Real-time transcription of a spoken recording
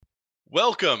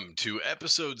Welcome to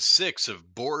episode 6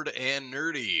 of Bored and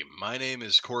Nerdy. My name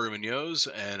is Corey Munoz,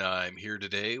 and I'm here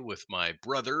today with my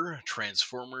brother,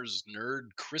 Transformers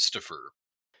nerd Christopher.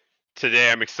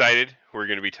 Today I'm excited. We're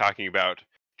going to be talking about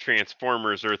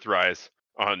Transformers Earthrise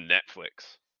on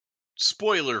Netflix.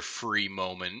 Spoiler free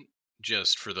moment,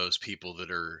 just for those people that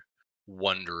are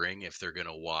wondering if they're going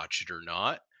to watch it or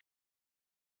not.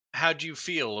 How'd you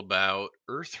feel about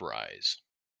Earthrise?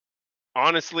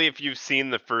 Honestly, if you've seen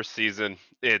the first season,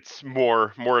 it's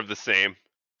more of the same.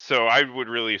 So I would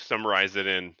really summarize it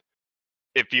in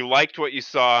if you liked what you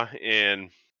saw in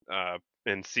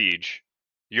Siege,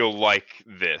 you'll like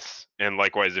this. And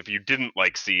likewise, if you didn't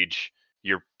like Siege,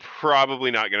 you're probably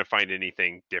not going to find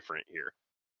anything different here.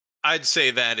 I'd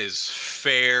say that is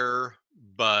fair,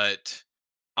 but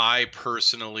I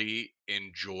personally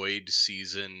enjoyed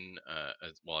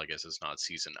well, I guess it's not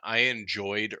season. I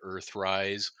enjoyed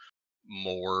Earthrise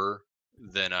more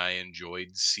than I enjoyed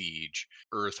Siege.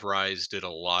 Earthrise did a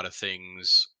lot of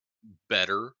things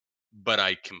better, but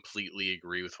I completely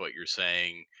agree with what you're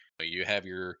saying. You have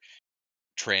your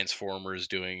Transformers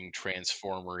doing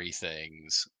transformery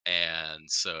things, and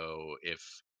so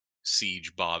if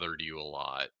Siege bothered you a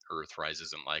lot, Earthrise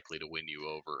isn't likely to win you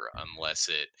over unless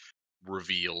it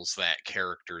reveals that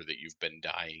character that you've been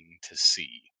dying to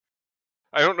see.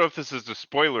 I don't know if this is a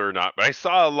spoiler or not, but I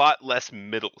saw a lot less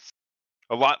middles.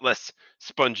 A lot less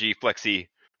spongy, flexy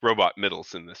robot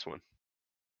middles in this one.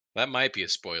 That might be a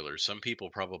spoiler. Some people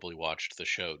probably watched the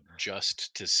show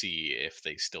just to see if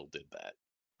they still did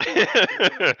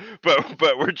that.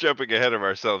 but we're jumping ahead of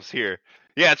ourselves here.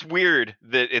 Yeah, it's weird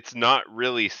that it's not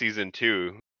really season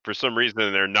 2. For some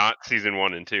reason they're not season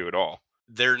 1 and 2 at all.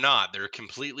 They're not. They're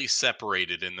completely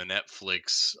separated in the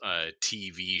Netflix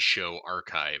TV show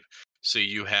archive. So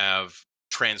you have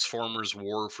Transformers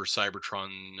War for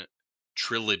Cybertron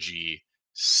Trilogy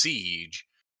Siege,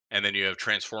 and then you have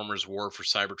Transformers War for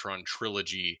Cybertron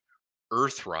Trilogy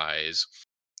Earthrise.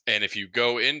 And if you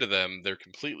go into them, they're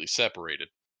completely separated.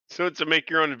 So it's a make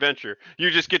your own adventure. You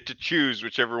just get to choose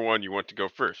whichever one you want to go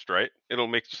first, right? It'll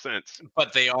make sense.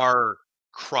 But they are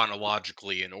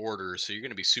chronologically in order, so you're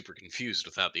going to be super confused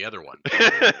without the other one.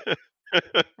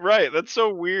 Right, that's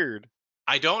so weird.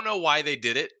 I don't know why they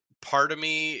did it. Part of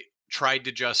me tried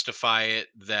to justify it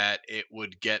that it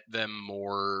would get them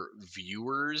more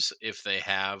viewers if they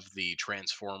have the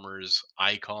Transformers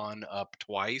icon up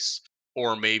twice.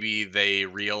 Or maybe they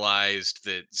realized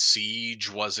that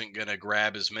Siege wasn't going to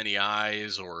grab as many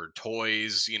eyes, or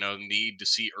toys, need to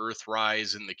see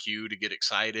Earthrise in the queue to get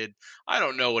excited. I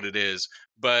don't know what it is,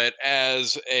 but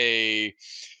as a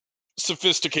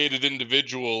sophisticated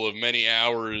individual of many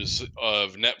hours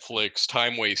of Netflix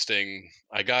time wasting,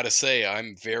 I gotta say,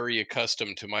 I'm very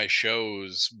accustomed to my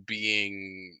shows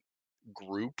being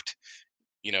grouped,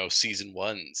 season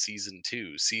one, season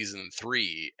two, season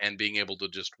three, and being able to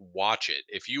just watch it.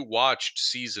 If you watched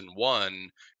season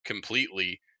one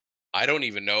completely, I don't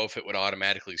even know if it would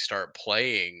automatically start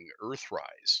playing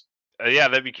Earthrise. Yeah,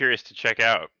 that'd be curious to check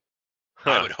out.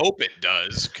 I Huh. would hope it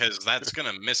does, because that's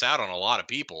going to miss out on a lot of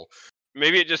people.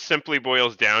 Maybe it just simply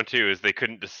boils down to is they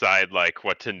couldn't decide like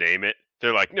what to name it.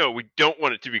 They're like, no, we don't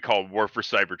want it to be called War for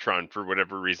Cybertron for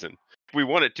whatever reason. We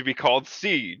want it to be called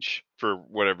Siege for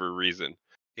whatever reason.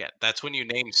 Yeah, that's when you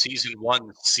name season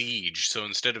one Siege. So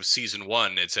instead of season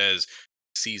one, it says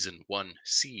season one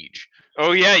Siege.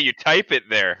 Oh yeah, you type it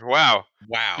there. Wow.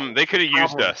 Wow. They could have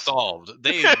used Problem us. solved.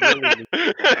 They really,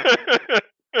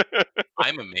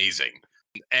 I'm amazing.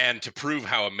 And to prove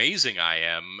how amazing I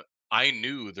am, I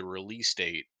knew the release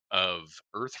date of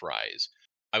Earthrise.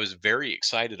 I was very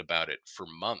excited about it for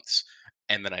months,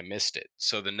 and then I missed it.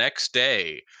 So the next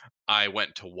day, I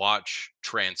went to watch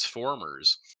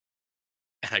Transformers,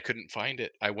 and I couldn't find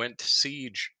it. I went to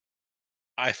Siege.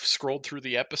 I scrolled through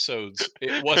the episodes.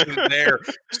 It wasn't there.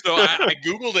 So I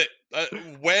Googled it.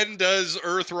 When does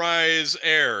Earthrise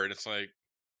air? And it's like,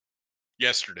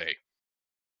 yesterday.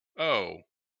 Oh,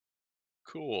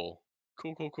 cool.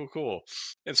 Cool, cool, cool, cool.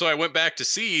 And so I went back to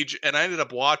Siege, and I ended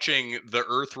up watching the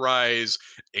Earthrise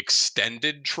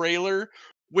extended trailer,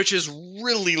 which is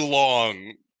really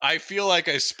long. I feel like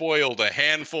I spoiled a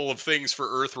handful of things for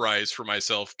Earthrise for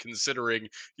myself, considering,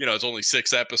 it's only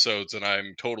 6 episodes and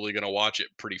I'm totally going to watch it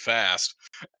pretty fast.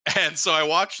 And so I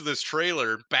watched this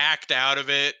trailer, backed out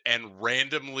of it, and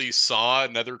randomly saw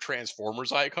another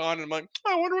Transformers icon. And I'm like,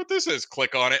 I wonder what this is.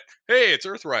 Click on it. Hey, it's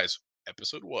Earthrise.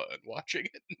 Episode 1. Watching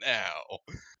it now.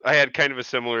 I had kind of a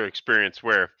similar experience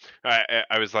where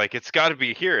I was like, it's got to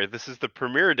be here. This is the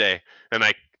premiere day, and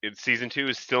season 2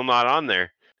 is still not on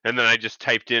there. And then I just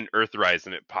typed in Earthrise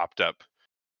and it popped up.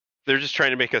 They're just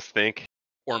trying to make us think.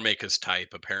 Or make us type.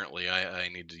 Apparently, I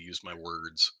need to use my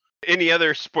words. Any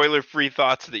other spoiler-free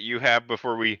thoughts that you have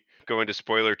before we go into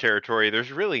spoiler territory?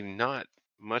 There's really not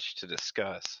much to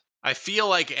discuss. I feel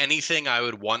like anything I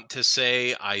would want to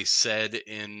say, I said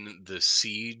in the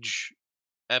Siege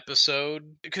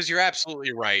episode. Because you're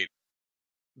absolutely right.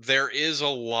 There is a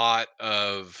lot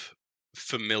of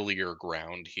familiar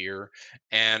ground here,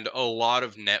 and a lot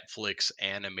of Netflix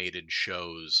animated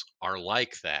shows are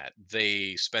like that.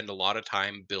 They spend a lot of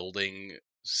time building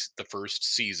the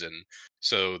first season,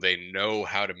 so they know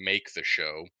how to make the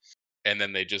show, and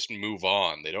then they just move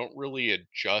on. They don't really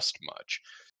adjust much.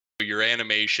 Your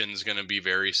animation's going to be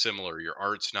very similar. Your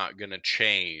art's not going to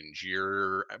change.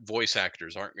 Your voice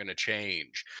actors aren't going to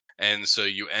change. And so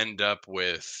you end up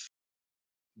with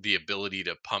the ability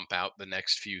to pump out the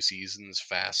next few seasons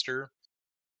faster.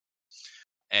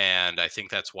 And I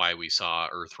think that's why we saw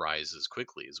Earthrise as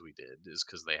quickly as we did, is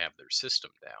because they have their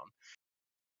system down.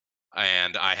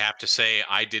 And I have to say,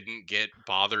 I didn't get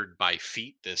bothered by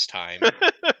feet this time.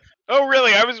 Oh,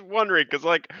 really? I was wondering because,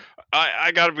 like,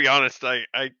 I gotta be honest. I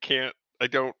can't. I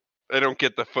don't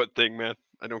get the foot thing, man.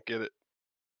 I don't get it.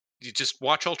 You just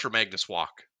watch Ultra Magnus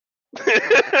walk.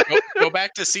 Go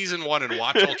back to season 1 and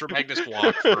watch Ultra Magnus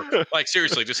walk. Like,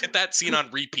 seriously, just hit that scene on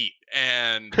repeat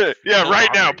and yeah, right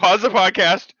now. Pause the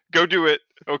podcast. Go do it.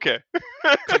 Okay.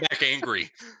 Come back angry.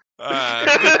 But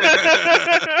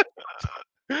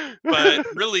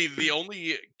really, the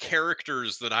only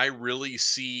characters that I really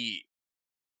see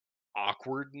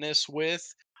awkwardness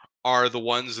with are the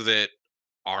ones that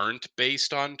aren't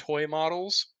based on toy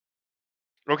models.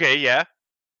 Okay, yeah.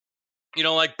 You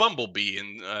know, like Bumblebee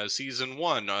in season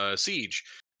 1, Siege.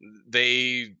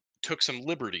 They took some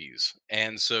liberties,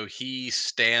 and so he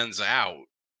stands out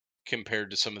compared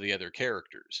to some of the other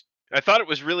characters. I thought it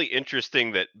was really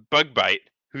interesting that Bugbite,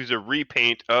 who's a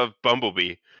repaint of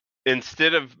Bumblebee,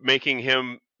 instead of making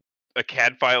him a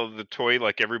CAD file of the toy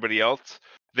like everybody else,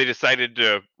 they decided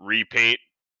to repaint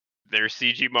their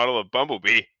CG model of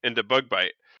Bumblebee into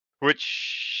Bugbite,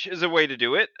 which is a way to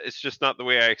do it. It's just not the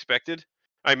way I expected.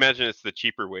 I imagine it's the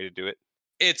cheaper way to do it.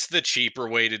 It's the cheaper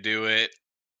way to do it.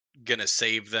 Gonna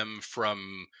save them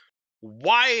from,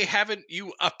 why haven't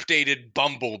you updated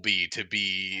Bumblebee to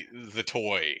be the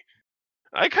toy?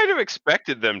 I kind of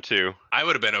expected them to. I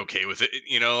would have been okay with it.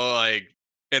 You know, like,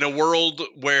 in a world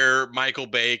where Michael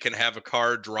Bay can have a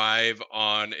car drive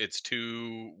on its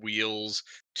 2 wheels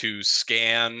to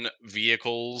scan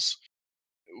vehicles,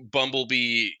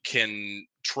 Bumblebee can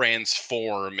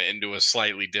transform into a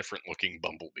slightly different looking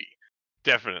Bumblebee.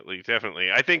 Definitely.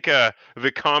 I think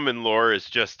the common lore is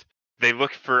just they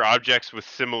look for objects with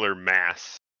similar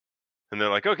mass. And they're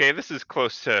like, okay, this is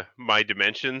close to my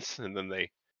dimensions. And then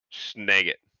they snag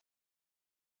it.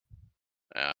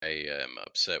 I am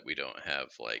upset we don't have,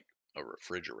 like, a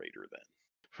refrigerator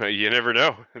then. You never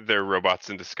know. They're robots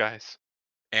in disguise.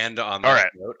 And on All that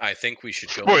right. note, I think we should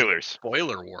go Spoilers.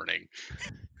 Spoiler warning.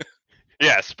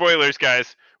 Yeah, spoilers,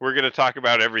 guys. We're going to talk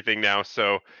about everything now.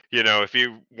 So, you know, if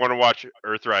you want to watch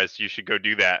Earthrise, you should go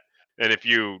do that. And if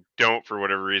you don't, for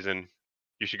whatever reason,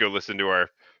 you should go listen to our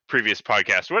previous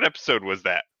podcast. What episode was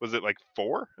that? Was it like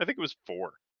 4? I think it was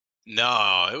 4.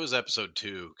 No, it was episode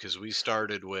 2, because we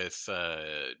started with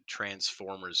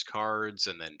Transformers cards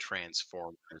and then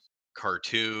Transformers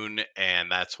cartoon,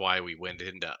 and that's why we went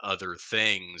into other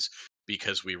things,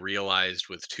 because we realized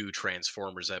with 2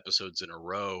 Transformers episodes in a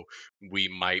row, we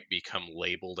might become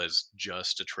labeled as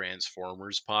just a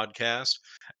Transformers podcast,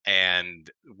 and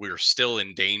we're still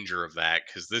in danger of that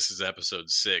because this is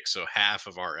episode 6, so half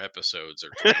of our episodes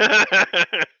are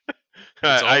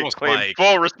I claim like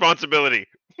full responsibility.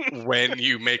 when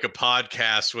you make a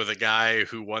podcast with a guy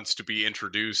who wants to be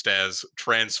introduced as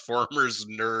Transformers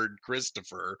nerd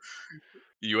Christopher,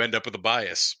 you end up with a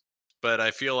bias. But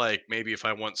I feel like maybe if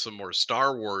I want some more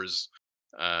Star Wars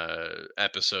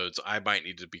episodes, I might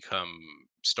need to become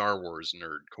Star Wars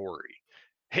nerd Corey.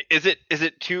 Is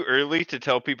it too early to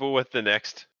tell people what the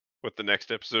next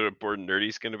episode of Bored and Nerdy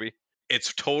is going to be?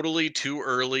 It's totally too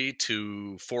early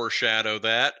to foreshadow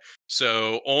that.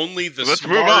 So only the Let's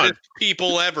move on. smartest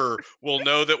people ever will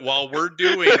know that while we're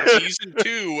doing season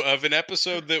 2 of an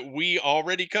episode that we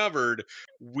already covered,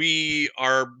 we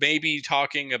are maybe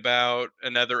talking about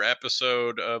another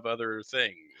episode of other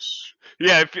things.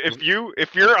 Yeah,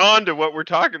 if you're on to what we're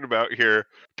talking about here,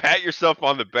 pat yourself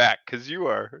on the back because you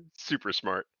are super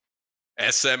smart.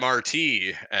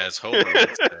 SMRT, as Homer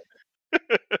would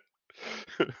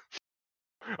say.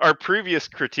 Our previous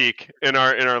critique in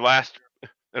our last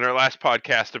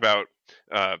podcast about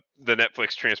the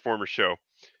Netflix Transformers show,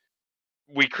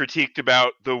 we critiqued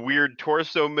about the weird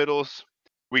torso middles.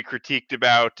 We critiqued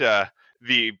about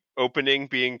the opening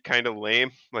being kind of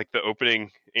lame, like the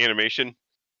opening animation.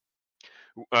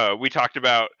 We talked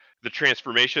about the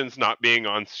transformations not being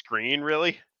on screen,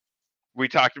 really. We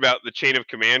talked about the chain of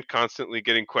command constantly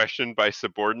getting questioned by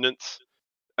subordinates.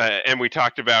 And we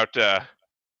talked about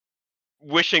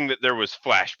wishing that there was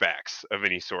flashbacks of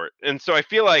any sort. And so I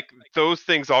feel like those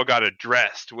things all got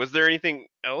addressed. Was there anything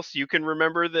else you can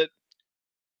remember that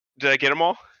did I get them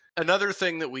all? Another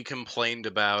thing that we complained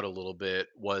about a little bit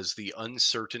was the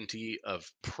uncertainty of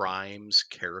Prime's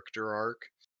character arc.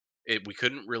 We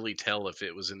couldn't really tell if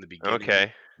it was in the beginning,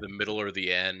 Okay. the middle, or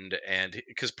the end, and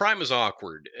because Prime is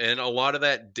awkward, and a lot of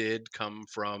that did come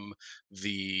from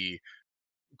the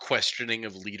questioning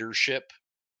of leadership.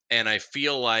 And I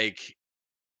feel like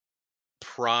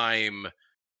Prime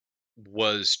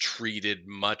was treated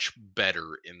much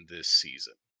better in this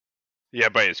season. Yeah,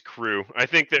 by his crew. I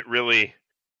think really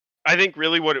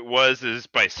what it was is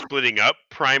by splitting up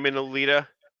Prime and Alita,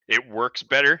 it works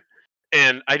better.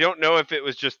 And I don't know if it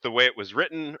was just the way it was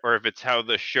written or if it's how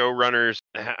the showrunners,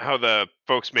 how the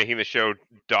folks making the show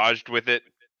dodged with it.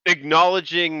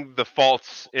 Acknowledging the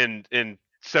faults in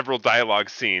several dialogue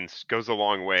scenes goes a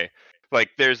long way. Like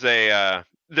there's a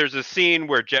scene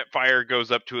where Jetfire goes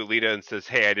up to Alita and says,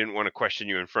 "Hey, I didn't want to question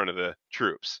you in front of the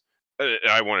troops.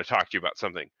 I want to talk to you about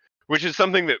something." Which is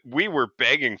something that we were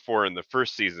begging for in the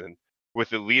first season with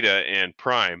Alita and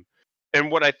Prime. And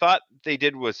what I thought they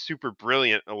did was super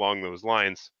brilliant along those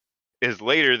lines is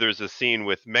later there's a scene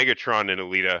with Megatron and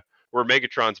Alita where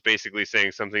Megatron's basically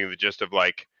saying something of the gist of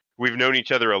like, we've known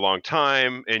each other a long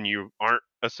time and you aren't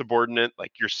a subordinate,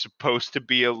 like you're supposed to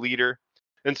be a leader.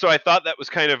 And so I thought that was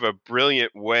kind of a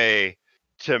brilliant way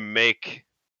to make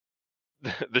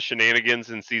the shenanigans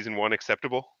in season 1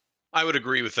 acceptable. I would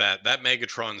agree with that. That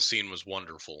Megatron scene was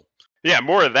wonderful. Yeah,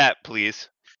 more of that, please.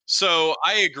 So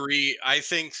I agree. I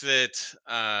think that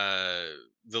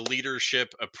the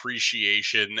leadership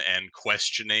appreciation and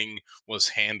questioning was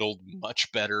handled much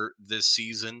better this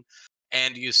season.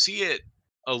 And you see it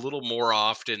a little more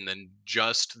often than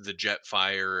just the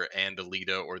Jetfire and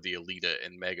Alita or the Alita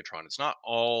and Megatron. It's not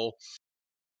all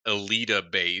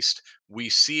Alita based. We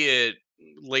see it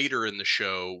later in the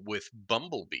show with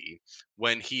Bumblebee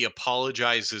when he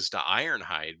apologizes to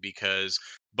Ironhide because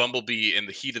Bumblebee, in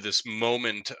the heat of this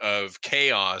moment of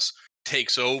chaos,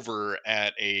 takes over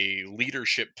at a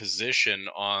leadership position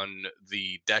on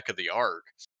the deck of the Ark.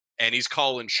 And he's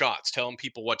calling shots, telling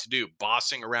people what to do,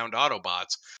 bossing around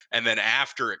Autobots. And then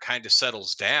after it kind of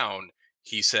settles down,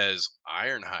 he says,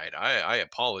 Ironhide, I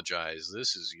apologize.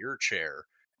 This is your chair.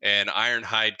 And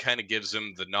Ironhide kind of gives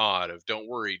him the nod of, don't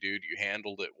worry, dude, you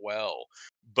handled it well.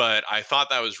 But I thought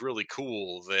that was really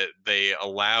cool that they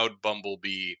allowed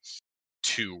Bumblebee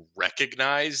to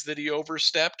recognize that he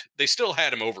overstepped. They still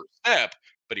had him overstep,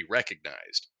 but he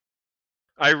recognized.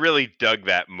 I really dug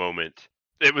that moment.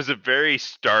 It was a very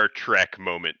Star Trek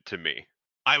moment to me.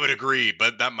 I would agree,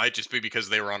 but that might just be because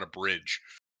they were on a bridge.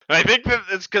 I think that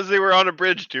it's because they were on a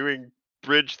bridge doing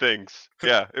bridge things.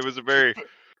 Yeah, it was a very.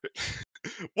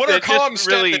 What are It just comm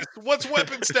really- status? What's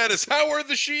weapon status? How are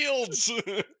the shields?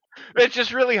 It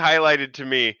just really highlighted to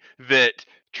me that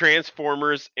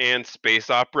Transformers and space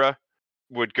opera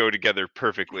would go together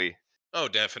perfectly Oh,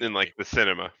 definitely. in like the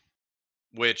cinema.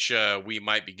 Which we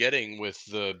might be getting with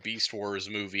the Beast Wars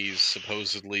movies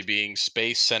supposedly being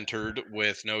space centered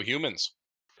with no humans.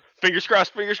 Fingers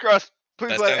crossed. Fingers crossed.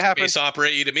 Please That let it sounds happen. space opera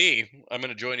to me. I'm going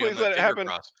to join you Please on that let it finger happen.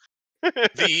 cross.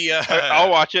 The I'll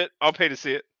watch it. I'll pay to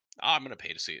see it. I'm going to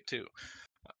pay to see it too.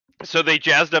 So they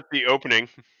jazzed up the opening.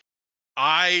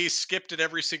 I skipped it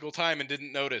every single time and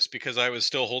didn't notice because I was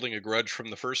still holding a grudge from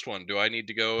the first one. Do I need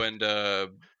to go and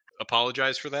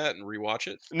apologize for that and rewatch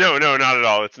it? No, not at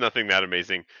all. It's nothing that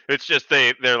amazing. It's just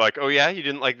they're like, oh yeah, you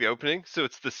didn't like the opening, so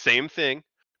it's the same thing,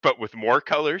 but with more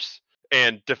colors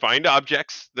and defined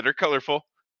objects that are colorful,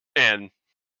 and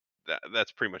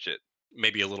that's pretty much it.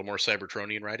 Maybe a little more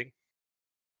Cybertronian writing.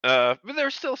 But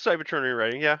there's still Cybertronian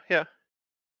writing. Yeah.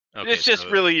 Okay, It's just so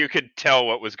really you could tell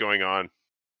what was going on.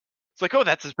 It's like, oh,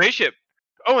 that's a spaceship.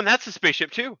 Oh, and that's a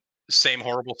spaceship too. same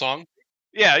horrible song.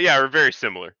 Yeah, or very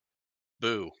similar.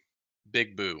 Boo.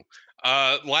 Big boo.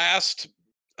 Last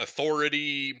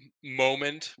authority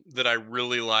moment that I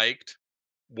really liked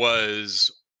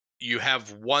was you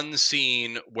have one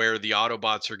scene where the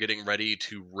Autobots are getting ready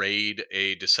to raid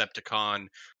a Decepticon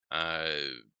uh,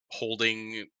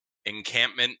 holding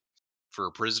encampment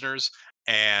for prisoners,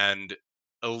 and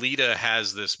Alita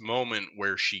has this moment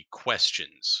where she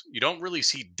questions. You don't really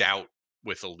see doubt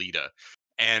with Alita.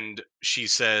 And she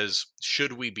says,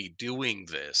 should we be doing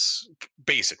this?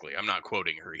 Basically, I'm not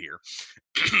quoting her here.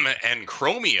 And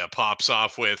Chromia pops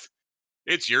off with,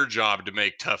 It's your job to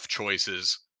make tough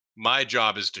choices. My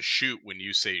job is to shoot when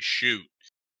you say shoot.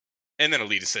 And then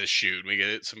Alita says shoot, and we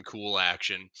get some cool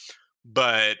action.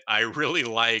 But I really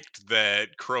liked that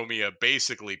Chromia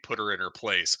basically put her in her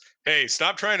place. Hey,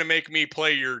 stop trying to make me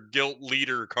play your guilt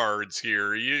leader cards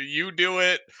here. You do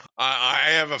it. I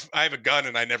have a gun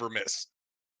and I never miss.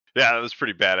 Yeah, that was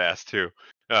pretty badass too.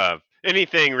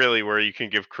 Anything really where you can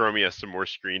give Chromia some more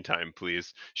screen time,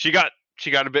 please. She got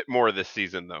a bit more this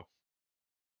season though,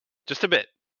 just a bit.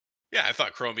 Yeah, I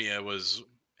thought Chromia was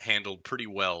handled pretty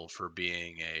well for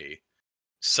being a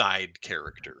side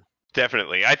character.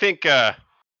 Definitely, I think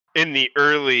in the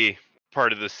early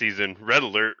part of the season, Red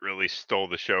Alert really stole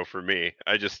the show for me.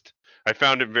 I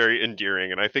found him very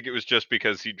endearing, and I think it was just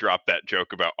because he dropped that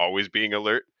joke about always being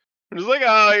alert. And it's like,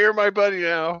 oh, you're my buddy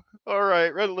now. All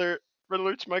right, Red Alert. Red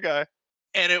Alert's my guy.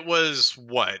 And it was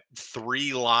what,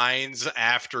 3 lines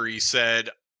after he said,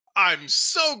 "I'm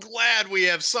so glad we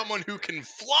have someone who can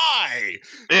fly."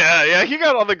 Yeah, he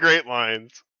got all the great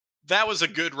lines. That was a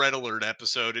good Red Alert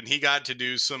episode, and he got to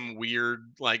do some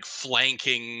weird, like,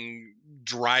 flanking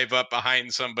drive up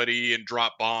behind somebody and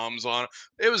drop bombs on.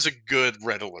 It was a good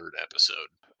Red Alert episode.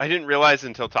 I didn't realize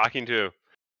until talking to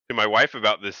my wife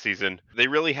about this season, they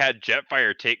really had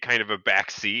Jetfire take kind of a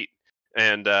back seat.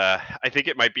 And I think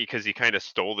it might be because he kind of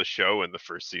stole the show in the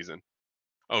first season.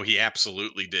 Oh, he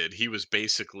absolutely did. He was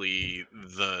basically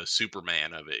the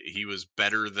Superman of it. He was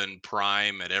better than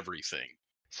Prime at everything.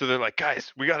 So they're like,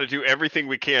 guys, we got to do everything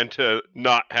we can to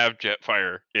not have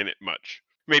Jetfire in it much.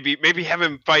 Maybe have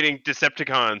him fighting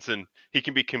Decepticons and he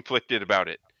can be conflicted about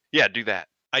it. Yeah, do that.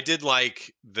 I did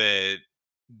like that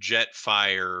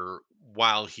Jetfire,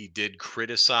 while he did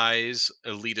criticize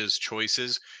Alita's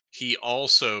choices, he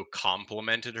also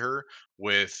complimented her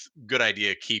with good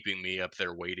idea keeping me up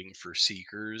there waiting for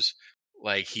Seekers.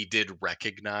 Like, he did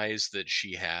recognize that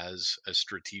she has a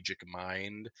strategic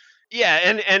mind.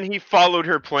 Yeah, and he followed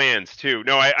her plans too.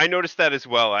 No, I noticed that as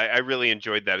well. I really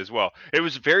enjoyed that as well. It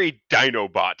was very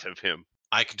Dinobot of him.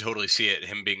 I could totally see it.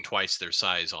 Him being twice their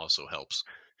size also helps.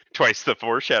 Twice the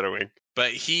foreshadowing.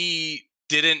 But he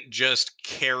didn't just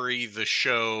carry the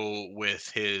show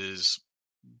with his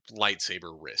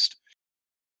lightsaber wrist.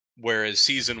 Whereas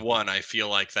season 1, I feel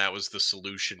like that was the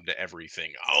solution to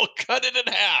everything. I'll cut it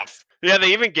in half. Yeah,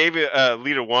 they even gave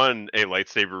Lita 1 a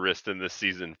lightsaber wrist in this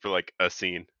season for like a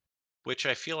scene. Which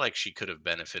I feel like she could have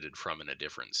benefited from in a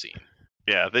different scene.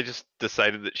 Yeah, they just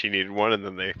decided that she needed one and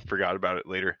then they forgot about it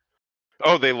later.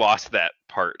 Oh, they lost that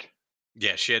part.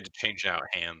 Yeah, she had to change out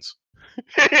hands.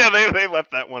 Yeah, they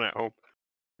left that one at home.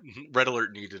 Red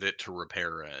Alert needed it to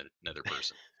repair another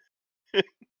person.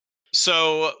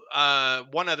 So,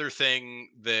 one other thing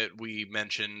that we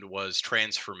mentioned was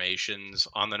transformations.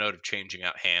 On the note of changing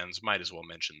out hands, might as well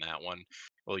mention that one.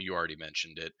 Well, you already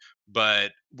mentioned it,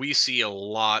 but we see a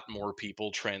lot more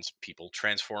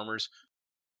Transformers.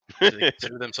 Do they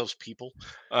consider themselves people?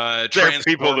 They're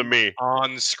people to me.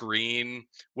 On screen,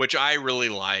 which I really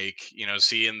like.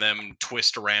 Seeing them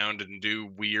twist around and do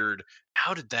weird.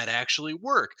 How did that actually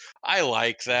work? I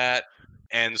like that.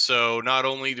 And so not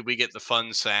only do we get the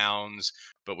fun sounds,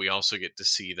 but we also get to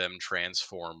see them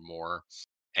transform more.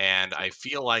 And I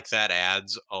feel like that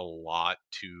adds a lot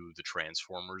to the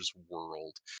Transformers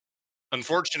world.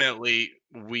 Unfortunately,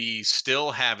 we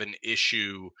still have an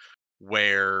issue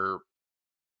where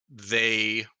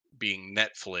they, being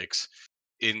Netflix,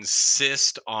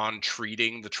 insist on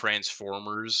treating the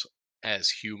Transformers as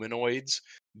humanoids.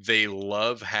 They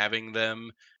love having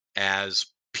them as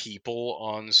people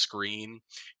on screen.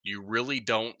 You really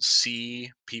don't see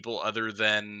people other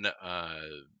than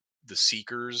the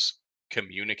Seekers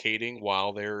communicating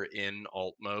while they're in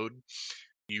alt mode.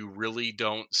 You really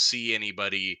don't see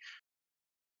anybody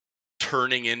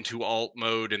turning into alt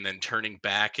mode and then turning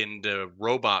back into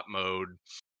robot mode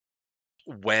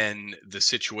when the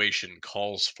situation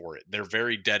calls for it. They're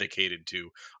very dedicated to,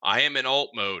 I am in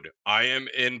alt mode, I am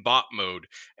in bot mode.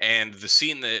 And the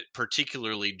scene that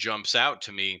particularly jumps out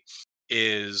to me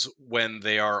is when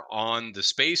they are on the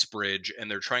space bridge and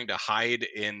they're trying to hide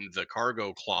in the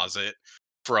cargo closet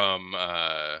from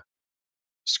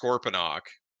Scorponok.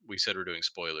 We said we're doing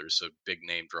spoilers, so big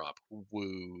name drop.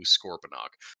 Woo, Scorponok.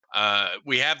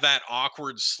 We have that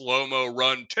awkward slow-mo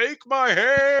run, take my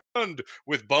hand,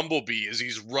 with Bumblebee as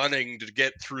he's running to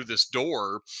get through this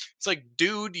door. It's like,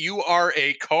 dude, you are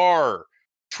a car.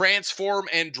 Transform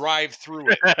and drive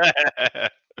through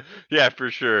it. Yeah,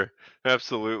 for sure.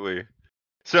 Absolutely.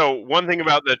 So one thing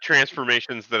about the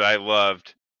transformations that I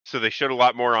loved, so they showed a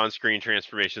lot more on-screen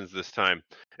transformations this time,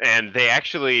 and they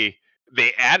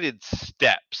added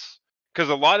steps because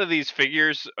a lot of these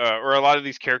figures or a lot of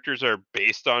these characters are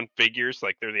based on figures,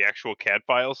 like they're the actual CAD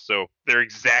files, so they're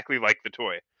exactly like the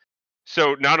toy.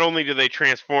 So not only do they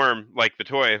transform like the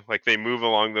toy, like they move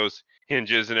along those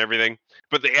hinges and everything,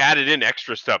 but they added in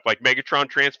extra stuff like Megatron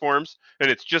transforms and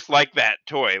it's just like that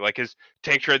toy. Like his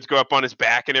tank treads go up on his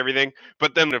back and everything,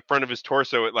 but then in front of his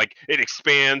torso it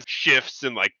expands, shifts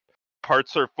and like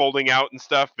parts are folding out and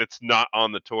stuff that's not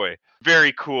on the toy.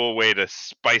 Very cool way to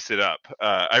spice it up.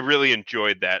 I really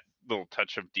enjoyed that little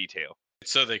touch of detail.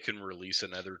 So they can release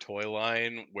another toy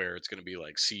line where it's going to be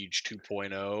like Siege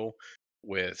 2.0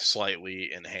 with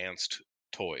slightly enhanced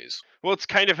toys. Well, it's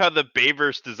kind of how the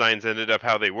Bayverse designs ended up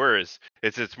how they were.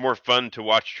 It's more fun to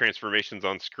watch transformations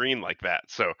on screen like that.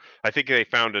 So I think they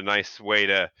found a nice way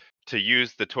to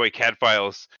use the toy CAD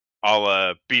files, a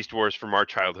la Beast Wars from our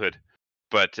childhood,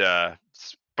 but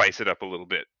spice it up a little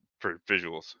bit for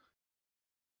visuals.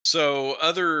 So,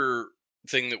 other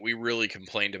thing that we really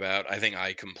complained about, I think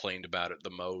I complained about it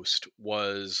the most,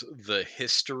 was the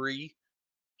history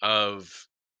of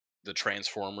the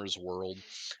Transformers world.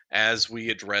 As we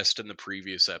addressed in the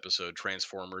previous episode,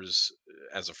 Transformers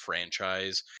as a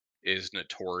franchise is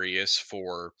notorious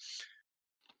for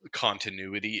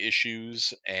continuity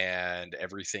issues and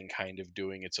everything kind of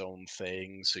doing its own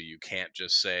thing. So you can't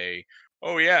just say,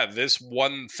 oh, yeah, this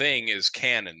one thing is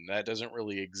canon. That doesn't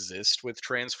really exist with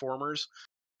Transformers.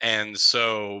 And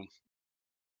so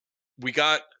we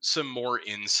got some more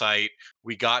insight.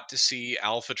 We got to see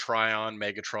Alpha Trion,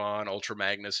 Megatron, Ultra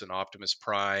Magnus, and Optimus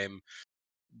Prime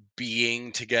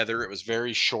being together. It was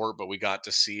very short, but we got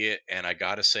to see it. And I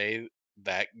got to say,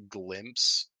 that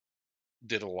glimpse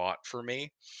did a lot for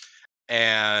me.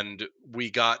 And we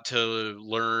got to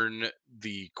learn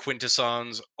the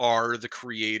Quintessons are the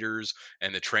creators,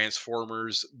 and the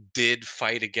Transformers did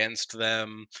fight against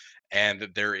them, and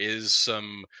that there is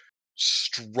some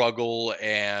struggle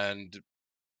and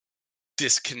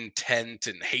discontent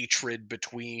and hatred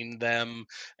between them.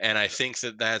 And I think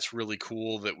that that's really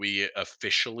cool that we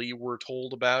officially were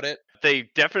told about it. They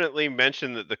definitely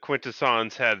mentioned that the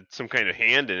Quintessons had some kind of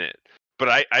hand in it, but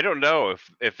I don't know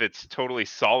if it's totally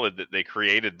solid that they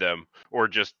created them or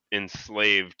just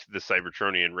enslaved the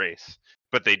Cybertronian race.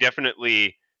 But they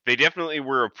definitely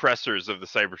were oppressors of the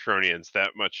Cybertronians.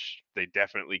 That much they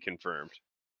definitely confirmed.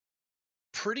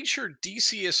 Pretty sure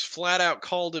Decius flat out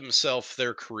called himself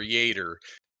their creator,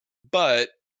 but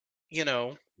you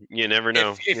know, You never if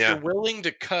know. if Yeah. you're willing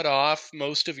to cut off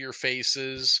most of your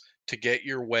faces to get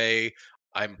your way,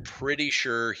 I'm pretty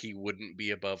sure he wouldn't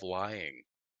be above lying.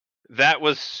 That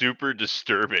was super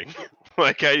disturbing.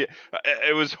 Like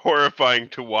it was horrifying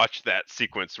to watch that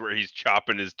sequence where he's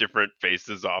chopping his different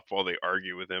faces off while they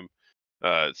argue with him.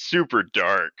 Super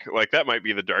dark. Like that might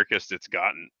be the darkest it's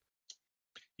gotten.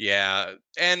 Yeah,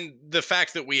 and the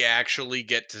fact that we actually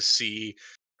get to see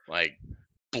like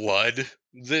blood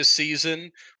this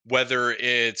season, whether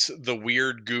it's the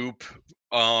weird goop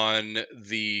on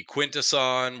the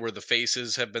Quintesson where the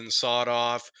faces have been sawed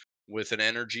off with an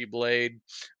energy blade,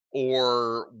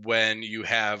 or when you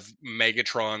have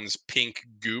Megatron's pink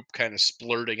goop kind of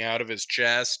splurting out of his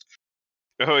chest.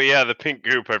 Oh yeah, the pink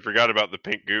goop. I forgot about the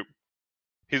pink goop.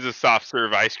 He's a soft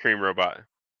serve ice cream robot.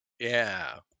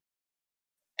 Yeah.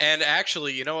 And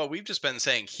actually, you know what? We've just been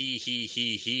saying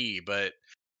he, but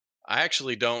I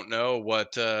actually don't know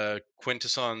what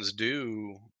Quintessons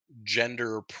do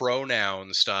gender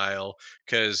pronoun style,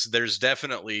 because there's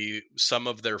definitely some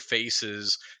of their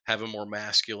faces have a more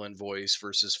masculine voice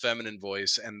versus feminine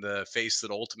voice, and the face that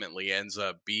ultimately ends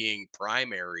up being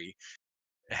primary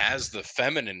has the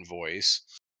feminine voice.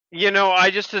 I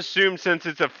just assumed since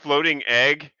it's a floating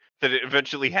egg that it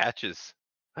eventually hatches.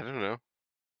 I don't know.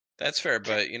 That's fair,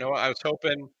 but you know what? I was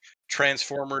hoping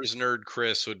Transformers nerd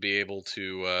Chris would be able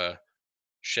to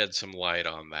shed some light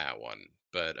on that one,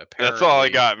 but That's all I apparently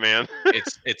got, man.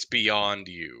 it's beyond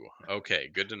you.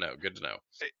 Okay, good to know. Good to know.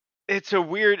 It's a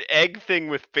weird egg thing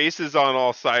with faces on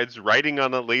all sides riding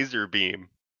on a laser beam.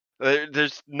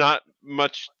 There's not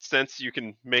much sense you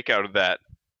can make out of that.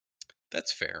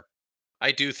 That's fair.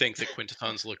 I do think that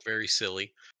Quintessons look very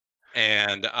silly,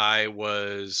 and I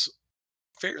was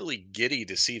fairly giddy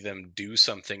to see them do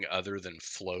something other than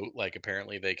float. Like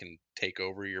apparently they can take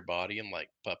over your body and like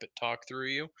puppet talk through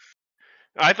you.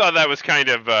 I thought that was kind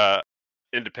of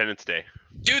Independence Day.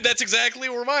 Dude, that's exactly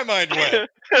where my mind went.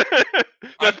 I'm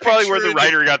That's probably where the picturing it.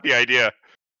 writer got the idea.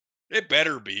 It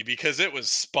better be because it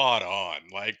was spot on,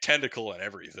 like tentacle and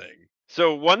everything.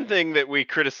 So one thing that we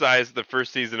criticized the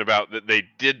first season about that they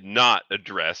did not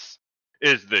address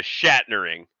is the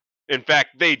Shatnering. In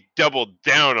fact, they doubled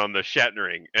down on the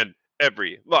Shatnering, and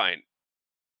every line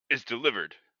is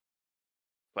delivered.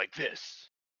 like this.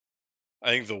 I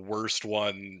think the worst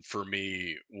one for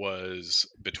me was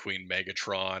between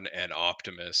Megatron and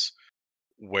Optimus,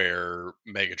 where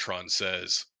Megatron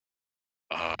says,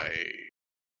 "I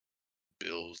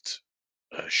built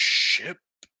a ship,"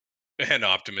 and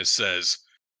Optimus says,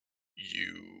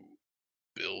 "You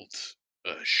built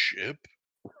a ship?"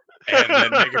 And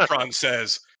then Megatron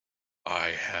says, "I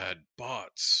had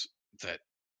bots that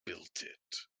built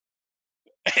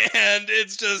it." And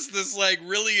it's just this like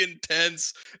really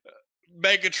intense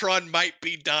Megatron might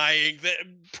be dying.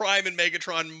 Prime and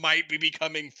Megatron might be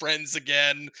becoming friends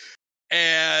again.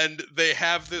 And they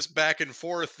have this back and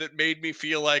forth that made me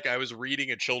feel like I was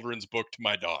reading a children's book to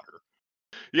my daughter.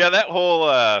 Yeah, that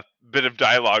whole bit of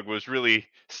dialogue was really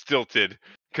stilted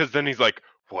because then he's like,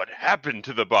 "What happened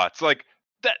to the bots?" Like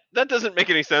that doesn't make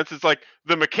any sense. It's like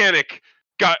the mechanic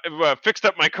got fixed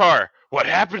up my car. What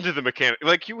happened to the mechanic?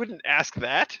 Like you wouldn't ask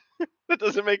that. That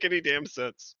doesn't make any damn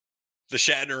sense. The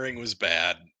Shatnering was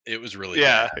bad. It was really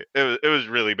bad. Yeah, it was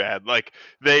really bad. Like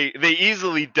they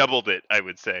easily doubled it, I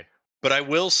would say. But I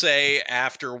will say,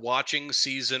 after watching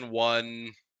season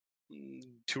one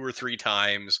 2 or 3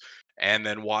 times, and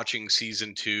then watching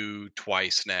season two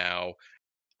twice now,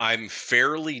 I'm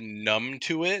fairly numb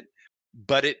to it,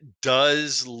 but it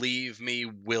does leave me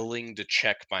willing to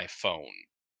check my phone.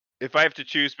 If I have to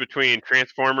choose between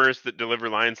Transformers that deliver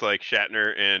lines like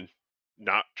Shatner and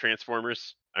not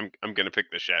Transformers, I'm gonna pick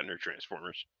the Shatner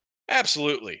Transformers.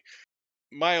 Absolutely.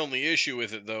 My only issue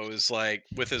with it, though, is like,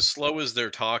 with as slow as they're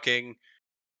talking,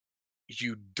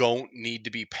 you don't need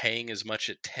to be paying as much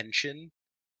attention.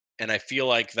 And I feel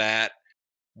like that,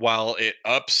 while it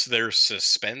ups their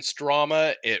suspense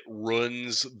drama, it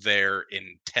ruins their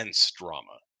intense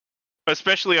drama.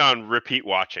 Especially on repeat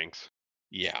watchings.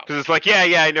 Yeah. Because it's like, yeah,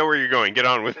 I know where you're going. Get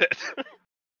on with it.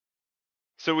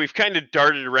 So we've kind of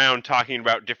darted around talking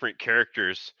about different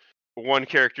characters. One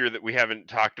character that we haven't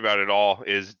talked about at all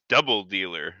is Double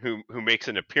Dealer, who makes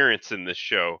an appearance in this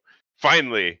show.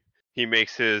 Finally, he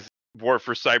makes his War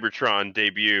for Cybertron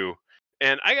debut.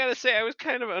 And I gotta say, I was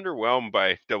kind of underwhelmed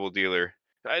by Double Dealer.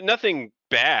 Nothing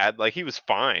bad. Like, he was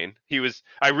fine.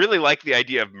 I really liked the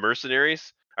idea of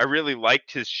mercenaries. I really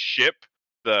liked his ship,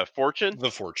 the Fortune. The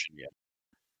Fortune, yeah.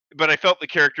 But I felt the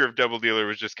character of Double Dealer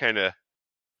was just kind of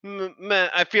meh.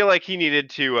 I feel like he needed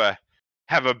to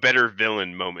have a better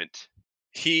villain moment.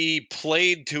 He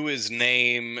played to his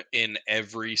name in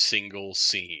every single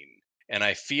scene. And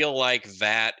I feel like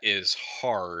that is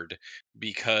hard,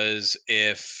 because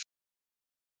if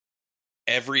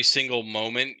every single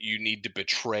moment you need to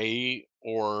betray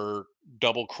or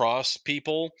double cross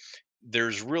people,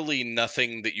 there's really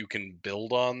nothing that you can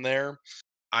build on there.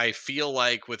 I feel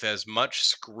like with as much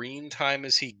screen time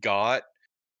as he got,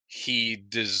 he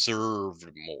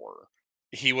deserved more.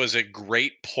 He was a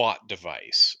great plot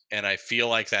device, and I feel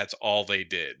like that's all they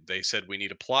did. They said, we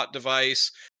need a plot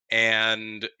device,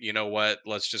 and you know what?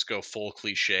 Let's just go full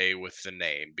cliche with the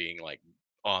name being like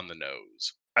on the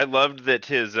nose. I loved that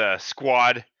his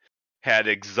squad had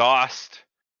exhaust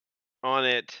on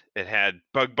it. It had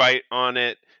bug bite on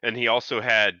it, and he also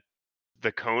had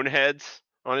the cone heads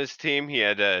on his team. He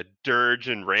had Dirge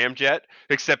and Ramjet,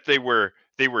 except they were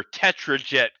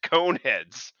Tetrajet cone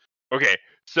heads. Okay,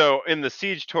 so in the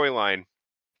Siege toy line,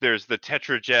 there's the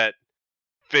Tetrajet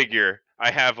figure. I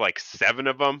have like 7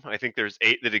 of them. I think there's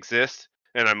 8 that exist,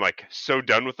 and I'm like so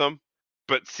done with them.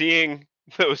 But seeing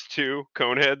those 2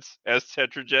 Coneheads as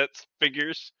Tetrajets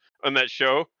figures on that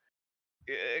show,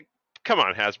 eh, come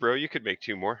on, Hasbro, you could make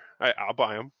 2 more. I'll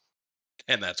buy them.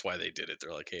 And that's why they did it.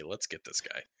 They're like, hey, let's get this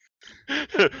guy.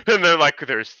 And they're like,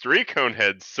 there's 3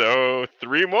 Coneheads, so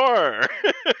 3 more.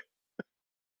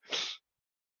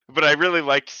 But I really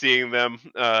liked seeing them.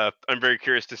 I'm very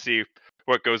curious to see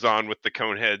what goes on with the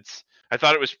Coneheads. I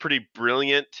thought it was pretty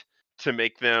brilliant to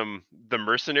make them the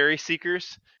mercenary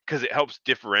seekers because it helps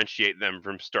differentiate them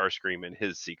from Starscream and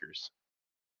his seekers.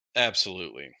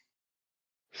 Absolutely.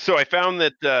 So I found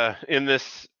that in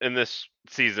this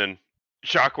season,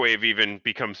 Shockwave even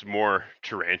becomes more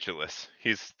tarantulas.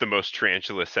 He's the most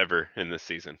tarantulas ever in this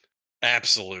season.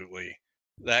 Absolutely.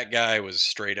 That guy was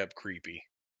straight up creepy.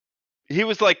 He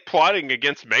was like plotting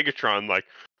against Megatron, like,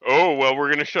 oh well,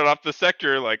 we're gonna shut off the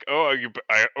sector. Like,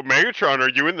 Megatron, are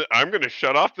you in the? I'm gonna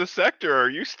shut off the sector. Are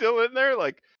you still in there?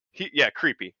 Like,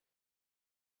 creepy.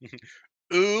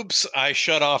 Oops, I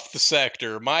shut off the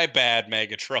sector. My bad,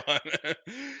 Megatron.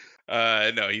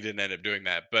 No, he didn't end up doing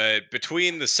that. But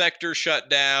between the sector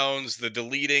shutdowns, the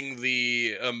deleting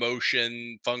the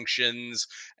emotion functions,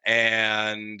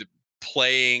 and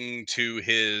playing to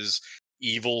his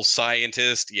evil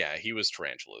scientist, yeah, he was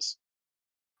tarantulas.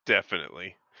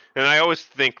 Definitely. And I always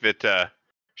think that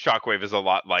Shockwave is a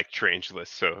lot like Trangeless,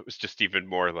 so it was just even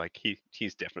more like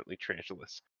he's definitely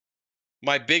Trangeless.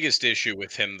 My biggest issue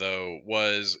with him, though,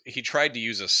 was he tried to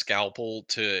use a scalpel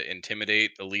to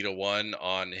intimidate Alita 1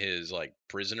 on his, like,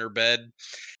 prisoner bed,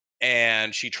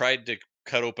 and she tried to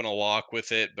cut open a lock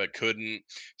with it, but couldn't.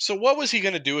 So what was he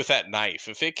gonna do with that knife?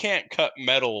 If it can't cut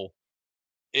metal,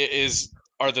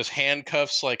 are the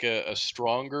handcuffs, like, a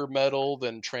stronger metal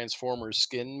than Transformers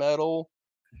skin metal?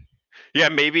 Yeah,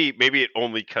 maybe it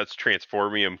only cuts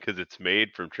Transformium because it's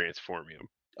made from Transformium.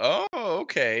 Oh,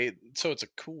 okay. So it's a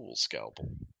cool scalpel.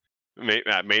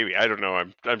 Maybe I don't know.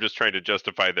 I'm just trying to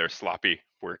justify their sloppy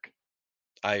work.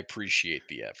 I appreciate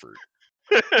the effort.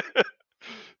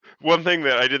 One thing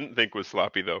that I didn't think was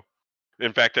sloppy though.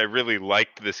 In fact, I really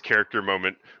liked this character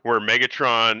moment where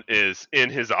Megatron is in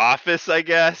his office, I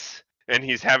guess, and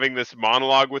he's having this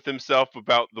monologue with himself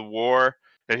about the war,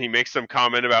 and he makes some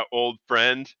comment about old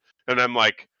friend, and I'm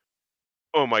like,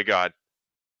 oh my god,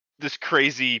 this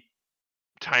crazy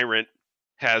tyrant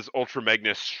has Ultra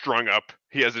Magnus strung up.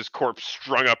 He has his corpse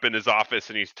strung up in his office,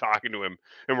 and he's talking to him,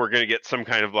 and we're gonna get some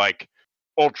kind of like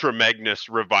Ultra Magnus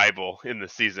revival in the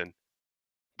season.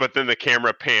 But then the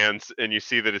camera pans and you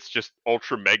see that it's just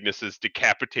Ultra Magnus's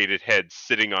decapitated head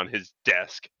sitting on his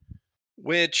desk.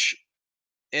 Which,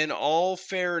 in all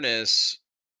fairness,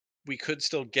 we could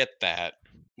still get that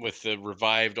with the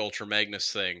revived Ultra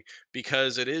Magnus thing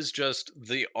because it is just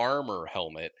the armor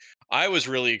helmet. I was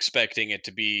really expecting it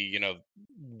to be,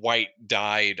 white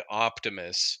dyed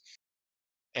Optimus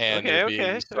and there Okay, being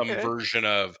okay, some okay. version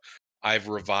of I've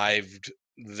revived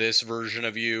this version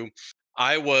of you.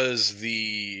 I was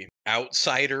the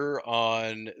outsider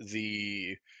on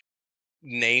the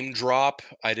name drop.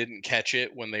 I didn't catch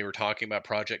it when they were talking about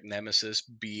Project Nemesis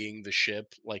being the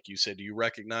ship, like you said you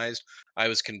recognized. I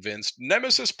was convinced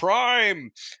Nemesis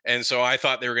Prime, and so I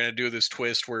thought they were going to do this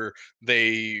twist where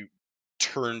they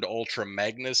turned Ultra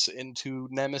Magnus into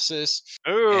Nemesis,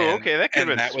 Oh, and okay, that could have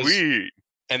and been that was sweet.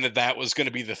 and that was going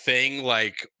to be the thing.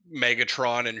 Like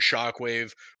Megatron and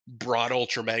Shockwave brought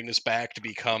Ultra Magnus back to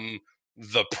become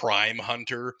the Prime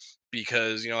Hunter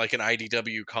because like in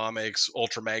IDW comics,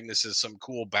 Ultra Magnus is some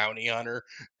cool bounty hunter,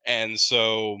 and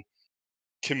so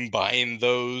combine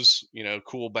those,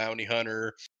 cool bounty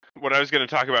hunter. What I was going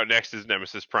to talk about next is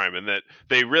Nemesis Prime, and that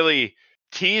they really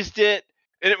teased it,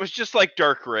 and it was just like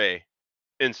Dark Ray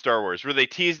in Star Wars, where they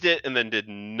teased it and then did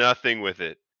nothing with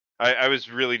it. I was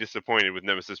really disappointed with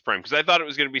Nemesis Prime because I thought it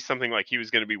was going to be something like he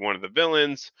was going to be one of the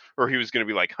villains or he was going to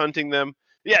be like hunting them.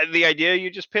 Yeah, the idea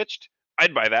you just pitched,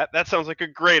 I'd buy that. That sounds like a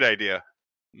great idea.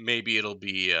 Maybe it'll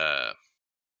be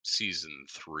season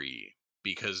 3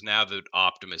 because now that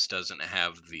Optimus doesn't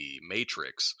have the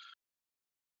Matrix,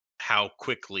 how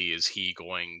quickly is he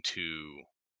going to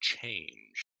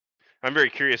change? I'm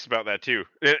very curious about that too.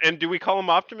 And do we call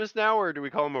him Optimus now or do we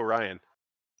call him Orion?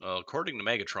 Well, according to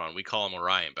Megatron, we call him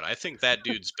Orion, but I think that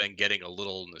dude's been getting a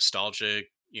little nostalgic,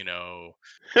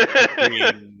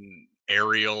 between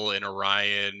Ariel and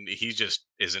Orion. He just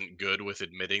isn't good with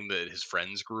admitting that his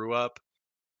friends grew up.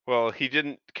 Well, he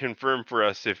didn't confirm for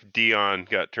us if Dion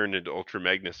got turned into Ultra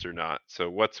Magnus or not. So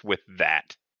what's with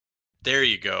that? There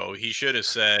you go. He should have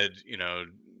said,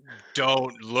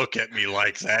 don't look at me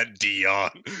like that,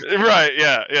 Dion. Right,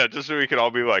 yeah, yeah, just so we could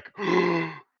all be like,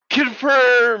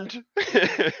 confirmed!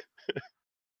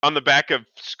 On the back of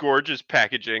Scourge's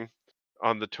packaging,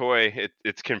 on the toy,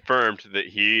 it's confirmed that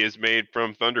he is made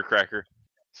from Thundercracker.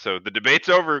 So the debate's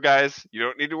over, guys. You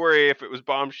don't need to worry if it was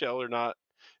Bombshell or not.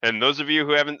 And those of you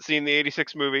who haven't seen the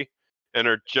 86 movie and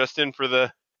are just in for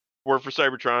the War for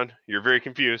Cybertron, you're very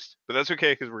confused. But that's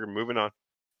okay, because we're moving on.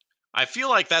 I feel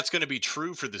like that's going to be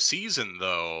true for the season,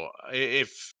 though.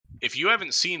 If you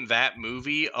haven't seen that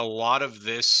movie, a lot of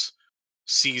this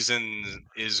season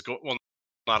well,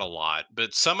 not a lot,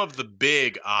 but some of the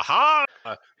big aha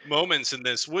moments in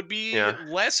this would be Yeah.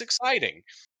 less exciting.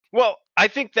 Well, I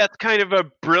think that's kind of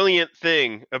a brilliant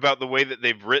thing about the way that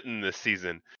they've written this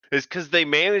season, is because they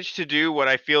managed to do what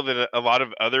I feel that a lot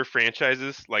of other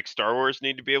franchises like Star Wars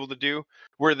need to be able to do,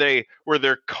 where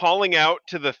they're calling out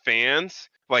to the fans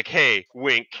like, "Hey,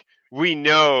 wink, we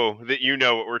know that you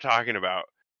know what we're talking about."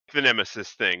 The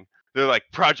Nemesis thing. They're like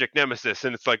Project Nemesis,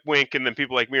 and it's like wink, and then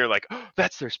people like me are like, "Oh,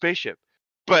 that's their spaceship,"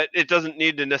 but it doesn't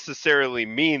need to necessarily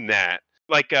mean that.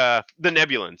 Like the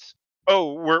Nebulans,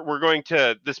 oh, we're going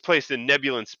to this place in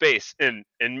Nebulan space, and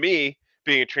me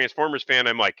being a Transformers fan,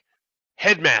 I'm like,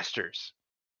 headmasters,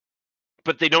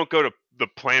 but they don't go to the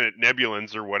planet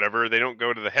Nebulans or whatever. They don't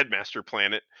go to the headmaster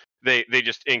planet. They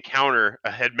just encounter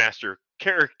a headmaster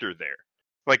character there.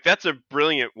 Like that's a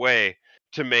brilliant way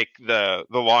to make the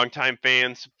longtime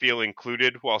fans feel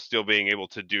included while still being able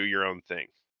to do your own thing.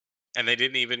 And they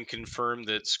didn't even confirm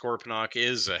that Scorponok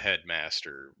is a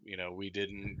headmaster. We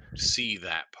didn't see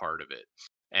that part of it.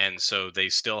 And so they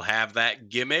still have that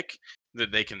gimmick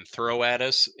that they can throw at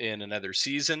us in another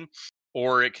season,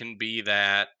 or it can be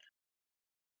that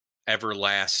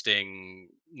everlasting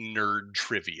nerd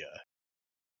trivia.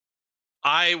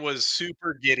 I was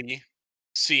super giddy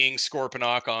seeing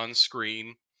Scorponok on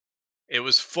screen. It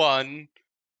was fun.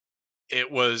 It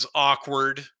was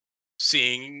awkward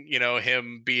seeing,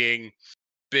 him being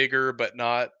bigger but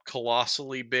not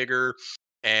colossally bigger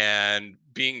and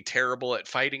being terrible at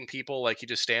fighting people. Like, he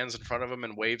just stands in front of them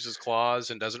and waves his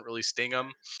claws and doesn't really sting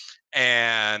them.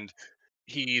 And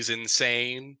he's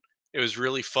insane. It was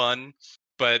really fun.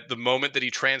 But the moment that he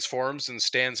transforms and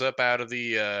stands up out of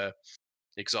the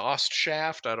exhaust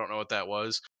shaft, I don't know what that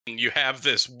was, and you have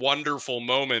this wonderful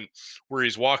moment where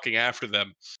he's walking after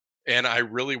them. And I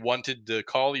really wanted to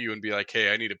call you and be like,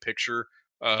 hey, I need a picture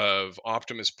of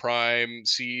Optimus Prime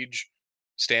Siege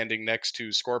standing next to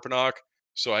Scorponok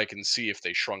so I can see if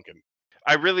they shrunk him.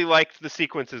 I really liked the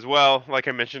sequence as well. Like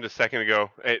I mentioned a second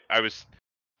ago, I was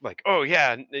like, oh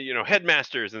yeah,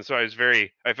 headmasters, and so I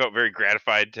felt very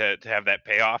gratified to have that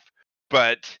payoff.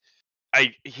 But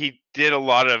he did a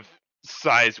lot of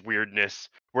size weirdness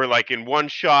where, like, in one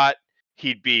shot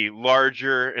he'd be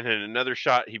larger, and in another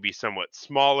shot he'd be somewhat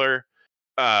smaller.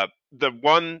 The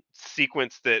one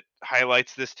sequence that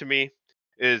highlights this to me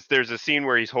is there's a scene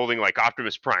where he's holding like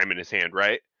Optimus Prime in his hand,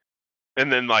 right?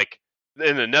 And then, like,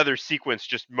 in another sequence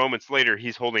just moments later,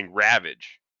 he's holding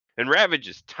Ravage. And Ravage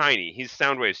is tiny. He's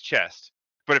Soundwave's chest.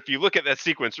 But if you look at that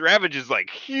sequence, Ravage is like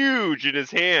huge in his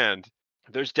hand.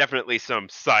 There's definitely some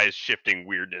size shifting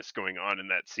weirdness going on in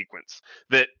that sequence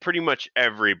that pretty much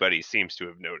everybody seems to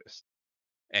have noticed.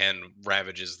 And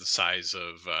Ravage is the size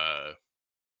of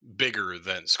bigger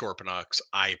than Scorponok's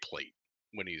eye plate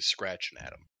when he's scratching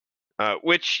at him.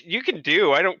 Which you can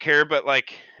do. I don't care, but,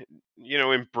 like,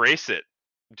 embrace it.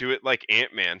 Do it like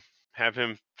Ant-Man. Have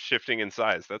him shifting in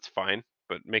size. That's fine,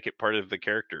 but make it part of the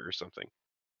character or something.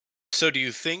 So do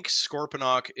you think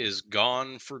Scorponok is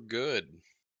gone for good?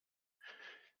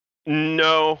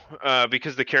 No,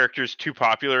 because the character is too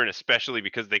popular, and especially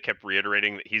because they kept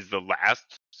reiterating that he's the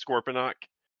last Scorponok.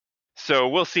 So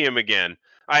we'll see him again.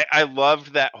 I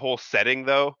loved that whole setting,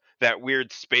 though. That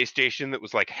weird space station that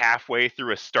was like halfway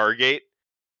through a Stargate.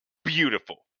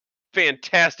 Beautiful.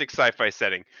 Fantastic sci-fi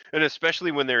setting. And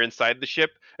especially when they're inside the ship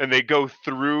and they go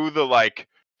through the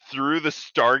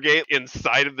Stargate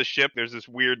inside of the ship. There's this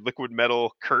weird liquid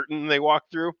metal curtain they walk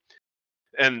through.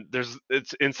 And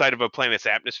it's inside of a planet's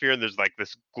atmosphere, and there's like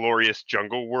this glorious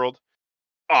jungle world.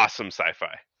 Awesome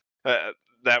sci-fi.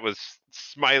 That was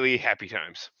smiley happy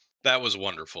times. That was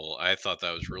wonderful. I thought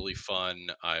that was really fun.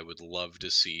 I would love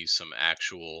to see some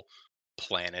actual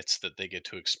planets that they get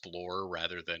to explore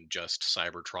rather than just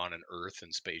Cybertron and Earth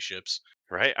and spaceships.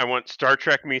 Right? I want Star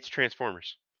Trek meets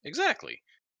Transformers. Exactly.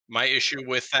 My issue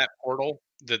with that portal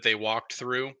that they walked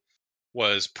through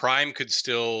was Prime could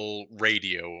still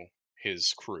radio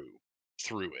his crew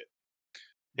through it.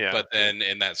 Yeah. But then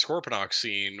in that Scorponok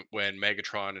scene, when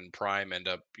Megatron and Prime end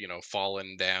up,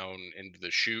 falling down into the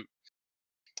chute,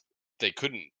 they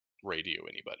couldn't radio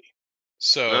anybody.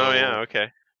 Oh yeah, So okay.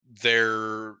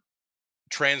 their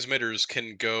transmitters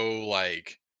can go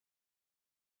like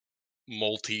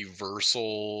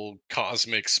multiversal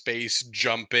cosmic space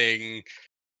jumping,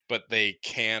 but they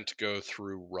can't go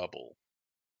through rubble.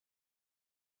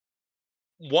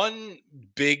 One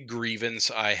big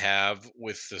grievance I have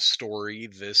with the story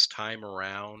this time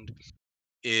around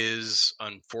is,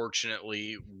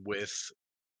 unfortunately, with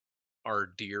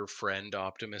our dear friend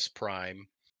Optimus Prime.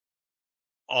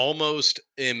 Almost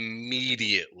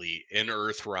immediately in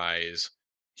Earthrise,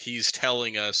 he's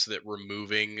telling us that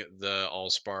removing the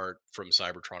Allspark from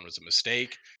Cybertron was a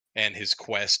mistake, and his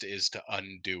quest is to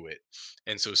undo it.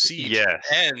 And so Siege Yes.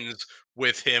 ends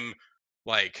with him,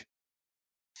 like,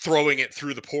 throwing it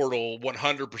through the portal,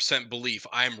 100% belief.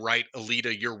 I'm right,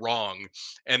 Alita, you're wrong.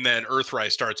 And then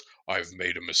Earthrise starts, I've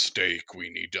made a mistake. We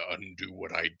need to undo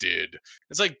what I did.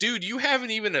 It's like, dude, you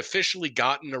haven't even officially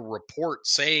gotten a report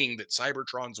saying that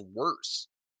Cybertron's worse.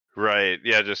 Right.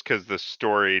 Yeah, just because the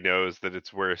story knows that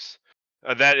it's worse.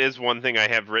 That is one thing I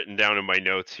have written down in my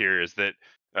notes here is that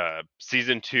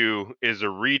season 2 is a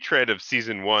retread of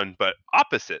season 1, but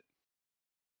opposite.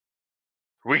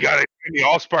 We gotta do the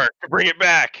Allspark to bring it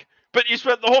back. But you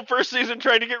spent the whole first season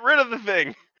trying to get rid of the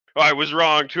thing. Oh, I was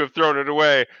wrong to have thrown it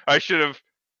away. I should have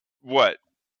what?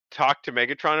 Talked to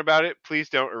Megatron about it. Please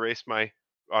don't erase my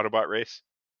Autobot race.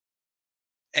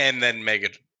 And then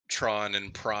Megatron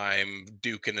and Prime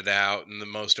duking it out in the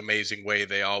most amazing way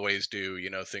they always do.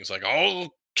 Things like, oh,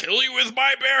 kill you with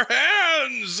my bare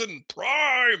hands and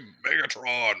Prime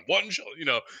Megatron,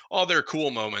 all their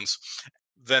cool moments.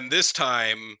 Then this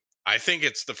time, I think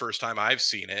it's the first time I've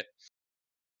seen it.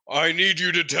 I need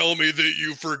you to tell me that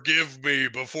you forgive me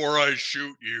before I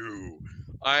shoot you.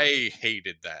 I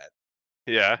hated that.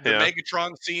 Yeah, The yeah.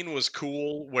 Megatron scene was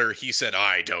cool where he said,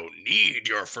 I don't need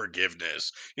your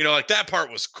forgiveness. Like that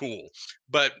part was cool.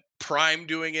 But Prime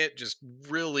doing it just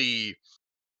really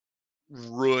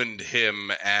ruined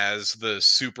him as the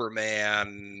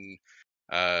Superman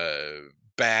uh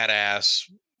badass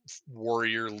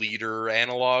warrior leader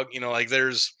analog. Like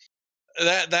there's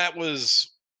that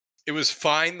was it was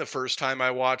fine the first time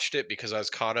I watched it because I was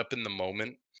caught up in the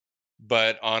moment,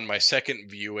 but on my second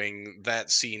viewing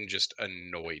that scene just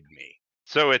annoyed me.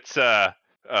 So it's uh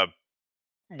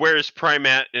where's Prime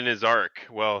at in his arc?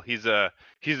 Well, he's a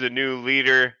new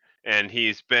leader, and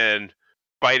he's been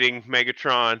fighting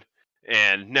Megatron,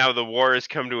 and now the war has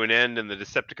come to an end, and the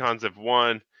Decepticons have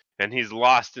won, and he's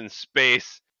lost in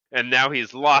space, and now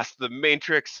he's lost the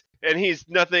Matrix, and he's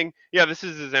nothing. Yeah, this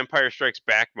is his Empire Strikes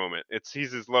Back moment.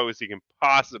 He's as low as he can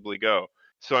possibly go.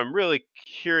 So I'm really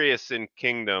curious in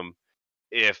Kingdom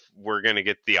if we're gonna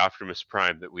get the Optimus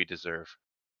Prime that we deserve.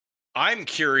 I'm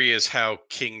curious how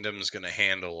Kingdom's going to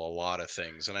handle a lot of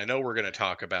things, and I know we're going to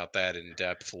talk about that in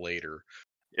depth later.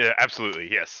 Yeah, absolutely.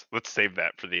 Yes. Let's save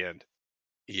that for the end.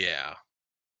 Yeah.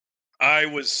 I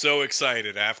was so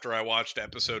excited after I watched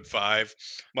episode 5.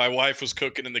 My wife was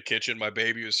cooking in the kitchen, my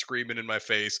baby was screaming in my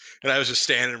face, and I was just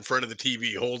standing in front of the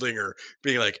TV holding her,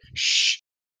 being like, "Shh,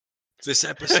 this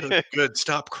episode's good.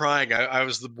 Stop crying." I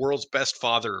was the world's best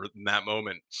father in that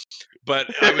moment. But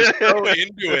I was so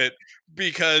into it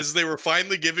because they were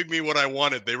finally giving me what I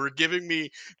wanted. They were giving me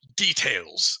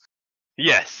details.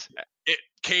 Yes. It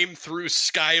came through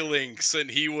Skylinks, and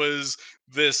he was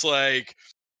this like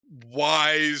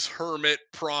wise hermit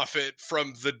prophet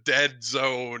from the dead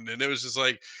zone, and it was just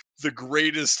like the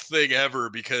greatest thing ever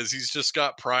because he's just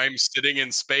got Prime sitting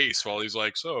in space while he's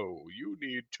like, so you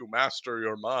need to master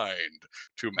your mind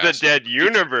to The master Dead the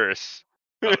Matrix." Universe.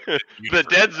 Oh, The universe.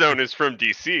 Dead Zone is from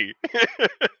DC.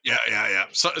 Yeah.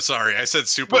 Sorry, I said but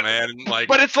Superman.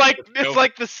 but it's like No,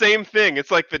 the same thing.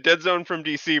 It's like the Dead Zone from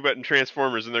DC, but in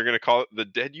Transformers, and they're gonna call it the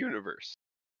Dead Universe.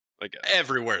 I guess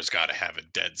everywhere's got to have a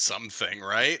dead something,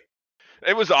 right?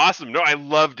 it was awesome. No, I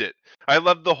loved it. I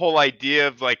loved the whole idea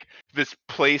of like this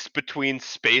place between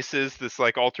spaces, this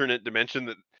like alternate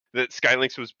dimension that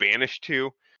Skylinks was banished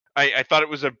to. I thought it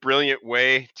was a brilliant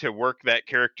way to work that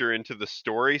character into the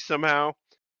story somehow.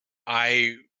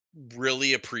 I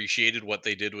really appreciated what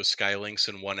they did with Skylinks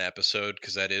in one episode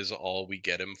because that is all we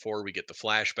get him for. We get the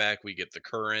flashback, we get the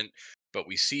current, but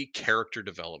we see character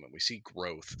development, we see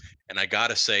growth. And I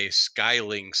gotta say,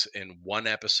 Skylinks in one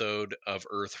episode of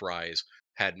Earthrise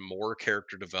had more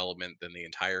character development than the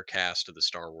entire cast of the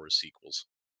Star Wars sequels.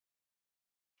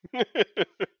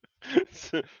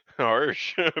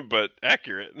 Harsh, but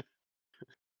accurate.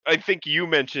 I think you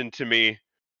mentioned to me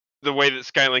the way that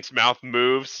Skylink's mouth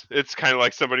moves. It's kind of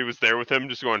like somebody was there with him,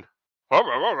 just going,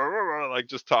 like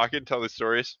just talking, telling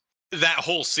stories. That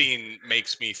whole scene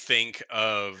makes me think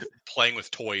of playing with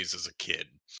toys as a kid,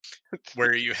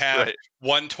 where you have Right.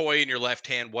 one toy in your left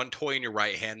hand, one toy in your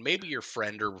right hand. Maybe your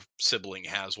friend or sibling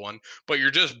has one, but you're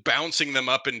just bouncing them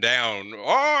up and down.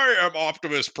 I am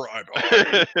Optimus Prime.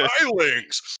 I am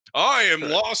Skylinks. I am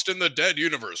Right. lost in the dead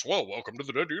universe. Well, welcome to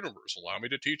the dead universe. Allow me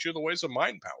to teach you the ways of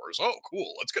mind powers. Oh,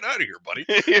 cool. Let's get out of here, buddy.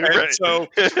 And so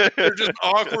they're just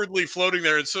awkwardly floating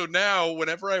there. And so now,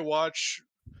 whenever I watch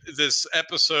this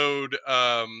episode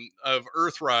of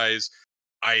Earthrise,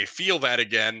 I feel that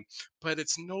again, but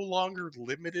it's no longer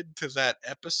limited to that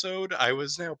episode. I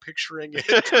was now picturing it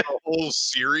to the whole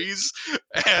series,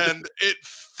 and it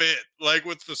fit. Like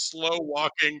with the slow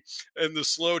walking and the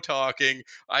slow talking,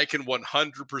 I can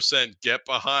 100% get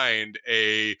behind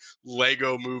a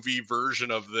Lego movie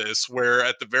version of this, where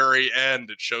at the very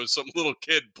end it shows some little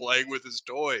kid playing with his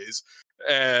toys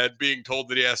and being told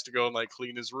that he has to go and like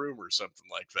clean his room or something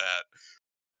like that.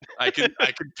 I can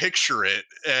picture it,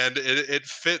 and it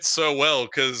fits so well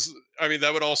because I mean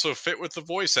that would also fit with the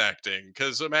voice acting.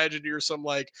 Because imagine you're some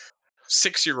like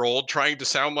 6-year-old trying to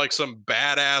sound like some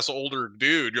badass older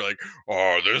dude. You're like,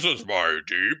 "Oh, this is my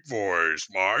deep voice.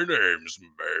 My name's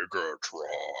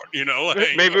Megatron."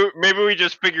 Like maybe we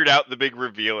just figured out the big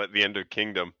reveal at the end of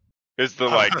Kingdom is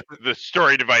the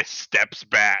story device steps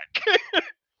back.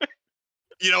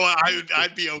 you know what?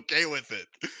 I'd be okay with it.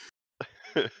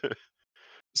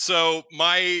 So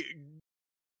my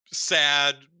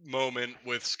sad moment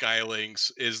with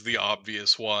Skylinks is the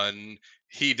obvious one.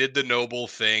 He did the noble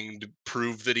thing to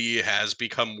prove that he has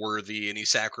become worthy, and he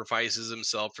sacrifices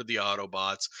himself for the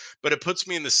Autobots. But it puts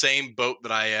me in the same boat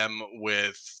that I am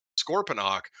with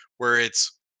Scorponok, where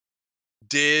it's,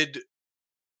 did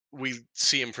we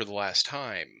see him for the last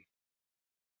time?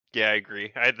 Yeah, I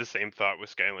agree. I had the same thought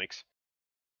with Skylinks.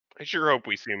 I sure hope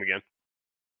we see him again.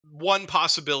 One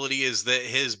possibility is that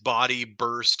his body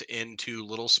burst into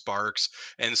little sparks.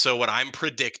 And so, what I'm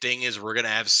predicting is we're going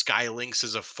to have Skylinks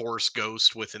as a force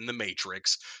ghost within the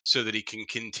Matrix so that he can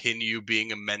continue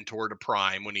being a mentor to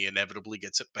Prime when he inevitably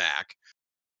gets it back.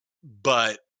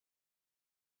 But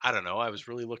I don't know. I was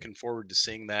really looking forward to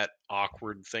seeing that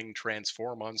awkward thing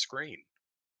transform on screen.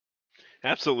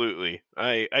 Absolutely.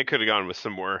 I could have gone with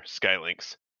some more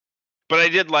Skylinks. But I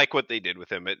did like what they did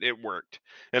with him. It worked.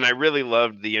 And I really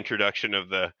loved the introduction of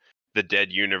the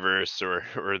dead universe, or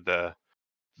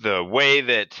the way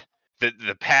that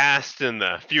the past and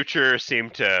the future seem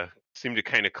to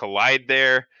kind of collide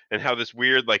there, and how this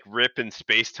weird like rip in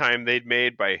space time they'd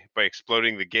made by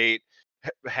exploding the gate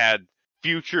had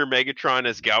future Megatron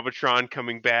as Galvatron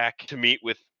coming back to meet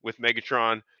with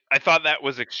Megatron. I thought that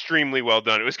was extremely well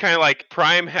done. It was kind of like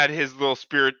Prime had his little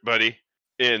spirit buddy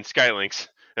in Skylinks,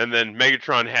 and then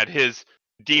Megatron had his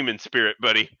demon spirit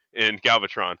buddy in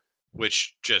Galvatron.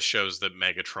 Which just shows that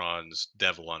Megatron's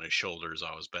devil on his shoulders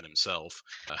always been himself.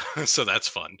 So that's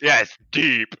fun. Yeah, it's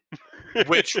deep.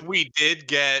 Which we did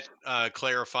get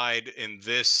clarified in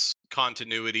this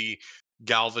continuity.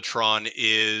 Galvatron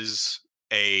is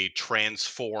a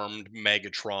transformed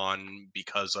Megatron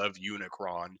because of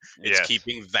Unicron. It's Yes.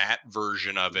 keeping that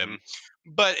version of him.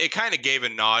 But it kind of gave a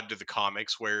nod to the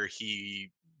comics where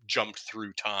he jumped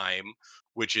through time,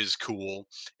 which is cool.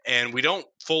 And we don't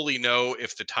fully know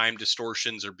if the time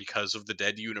distortions are because of the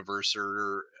dead universe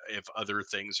or if other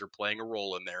things are playing a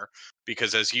role in there.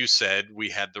 Because as you said, we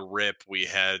had the Rip, we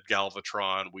had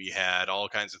Galvatron, we had all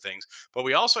kinds of things. But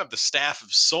we also have the Staff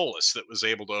of Solus that was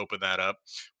able to open that up,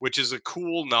 which is a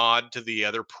cool nod to the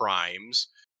other primes.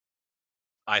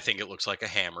 I think it looks like a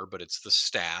hammer, but it's the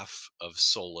Staff of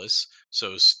Solus.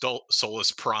 So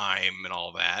Solus Prime and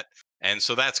all that. And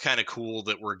so that's kind of cool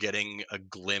that we're getting a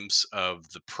glimpse of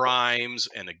the primes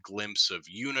and a glimpse of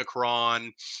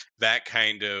Unicron. That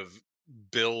kind of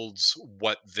builds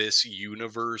what this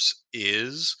universe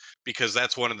is, because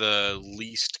that's one of the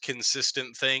least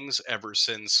consistent things ever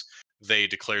since they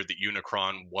declared that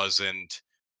Unicron wasn't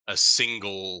a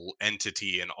single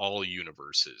entity in all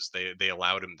universes. They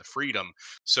allowed him the freedom.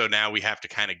 So now we have to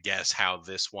kind of guess how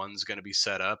this one's going to be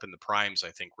set up. And the primes,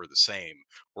 I think, were the same.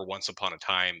 Or once upon a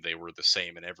time, they were the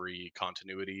same in every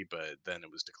continuity, but then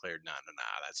it was declared, nah,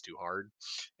 that's too hard.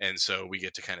 And so we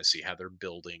get to kind of see how they're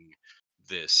building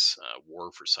this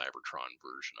War for Cybertron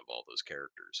version of all those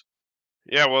characters.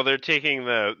 Yeah, well, they're taking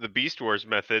the Beast Wars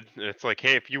method, and it's like,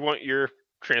 hey, if you want your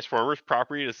Transformers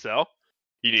property to sell,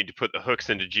 you need to put the hooks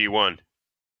into G1.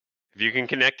 If you can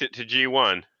connect it to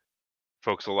G1,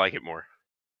 folks will like it more.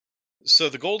 So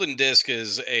the Golden Disc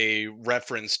is a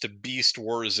reference to Beast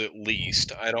Wars at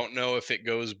least. I don't know if it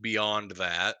goes beyond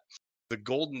that. The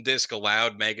Golden Disc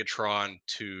allowed Megatron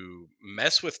to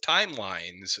mess with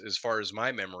timelines as far as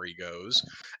my memory goes.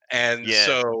 And Yes.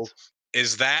 so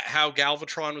is that how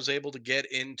Galvatron was able to get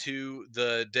into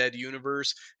the dead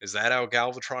universe? Is that how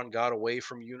Galvatron got away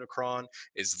from Unicron?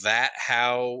 Is that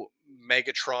how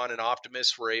Megatron and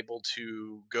Optimus were able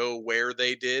to go where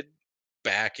they did,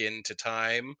 back into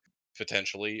time,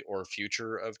 potentially, or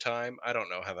future of time? I don't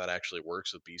know how that actually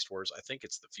works with Beast Wars. I think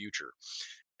it's the future.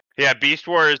 Yeah, Beast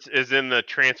Wars is in the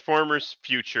Transformers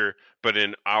future, but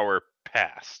in our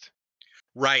past.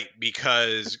 Right,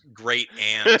 because Great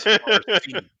Aunt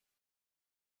RC,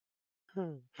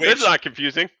 It's which, not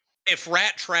confusing. if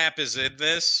Rat Trap is in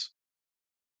this,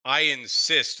 I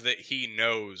insist that he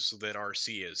knows that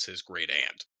RC is his great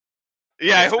aunt.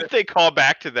 Yeah, I If hope they call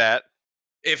back to that.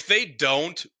 if they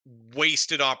don't,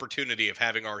 wasted opportunity of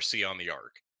having RC on the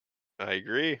arc. I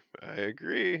agree. I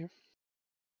agree.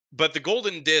 But the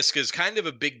Golden Disc is kind of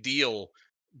a big deal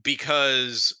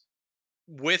because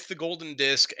with the Golden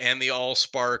Disc and the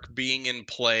Allspark being in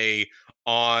play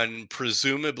on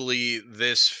presumably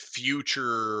this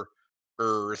future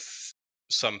Earth,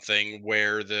 something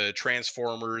where the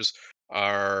Transformers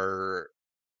are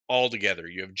all together.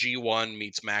 You have G1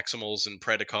 meets Maximals and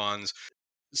Predacons.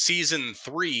 Season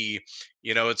 3,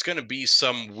 it's going to be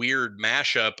some weird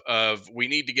mashup of, we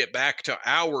need to get back to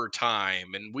our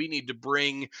time and we need to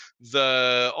bring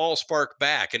the Allspark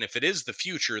back. And if it is the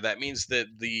future, that means that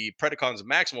the Predacons and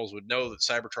Maximals would know that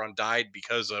Cybertron died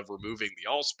because of removing the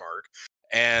Allspark.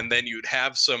 and then you'd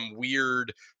have some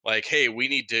weird, like, hey, we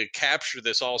need to capture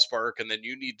this Allspark, and then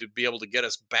you need to be able to get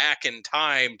us back in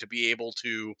time to be able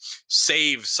to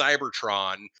save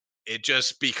Cybertron. It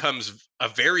just becomes a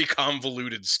very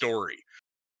convoluted story.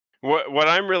 What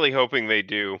I'm really hoping they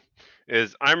do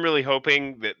is I'm really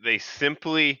hoping that they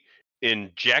simply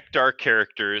inject our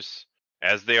characters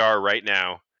as they are right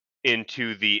now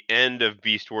into the end of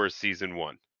Beast Wars Season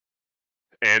 1.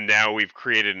 And now we've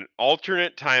created an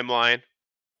alternate timeline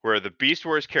where the Beast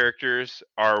Wars characters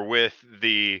are with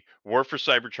the War for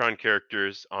Cybertron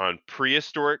characters on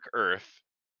prehistoric Earth.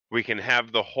 We can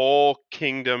have the whole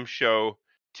Kingdom show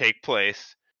take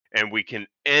place, and we can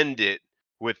end it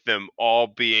with them all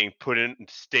being put in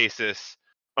stasis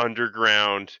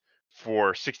underground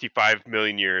for 65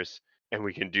 million years, and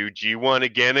we can do G1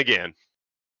 again.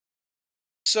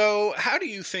 So, how do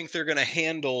you think they're going to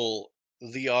handle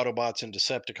the Autobots and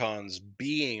Decepticons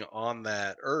being on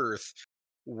that Earth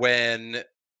when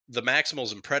the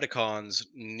Maximals and Predacons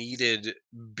needed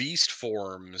beast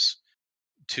forms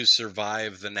to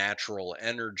survive the natural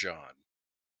Energon?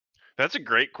 That's a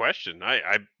great question.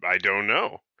 I don't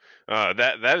know.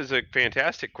 That is a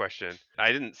fantastic question.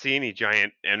 I didn't see any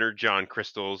giant energon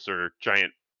crystals or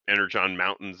giant energon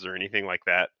mountains or anything like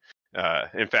that.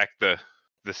 In fact, the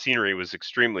scenery was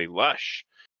extremely lush.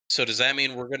 So, does that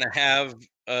mean we're going to have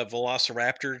a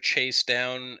Velociraptor chase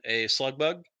down a slug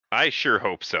bug? I sure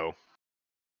hope so.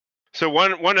 So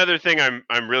one other thing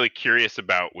I'm really curious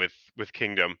about with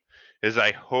Kingdom is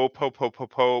I hope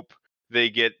they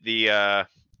get the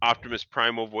Optimus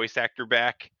Primal voice actor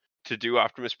back to do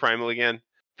Optimus Primal again.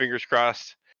 Fingers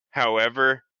crossed.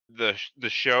 However, the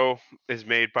show is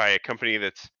made by a company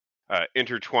that's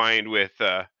intertwined with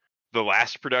the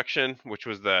last production, which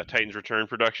was the Titans Return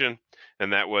production,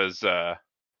 and that was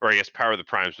or I guess Power of the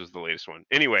Primes was the latest one.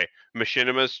 Anyway,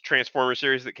 Machinima's Transformer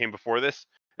series that came before this,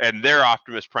 and their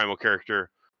Optimus Primal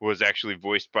character was actually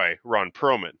voiced by Ron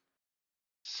Perlman.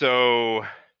 So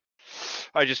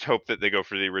I just hope that they go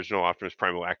for the original Optimus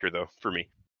Primal actor, though, for me.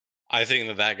 I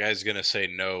think that guy's going to say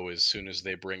no as soon as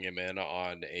they bring him in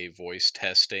on a voice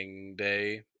testing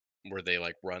day where they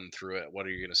like run through it. What are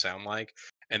you going to sound like?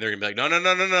 And they're going to be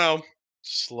like, no.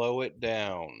 Slow it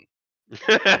down.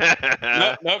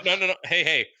 No.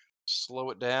 Hey. Slow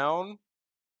it down.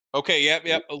 Okay, yep.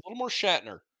 A little more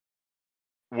Shatner.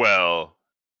 Well,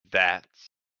 that's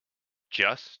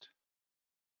just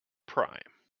Prime.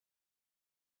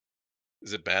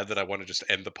 Is it bad that I want to just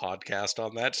end the podcast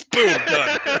on that? Just boom,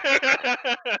 done.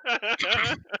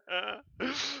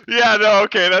 Yeah, no,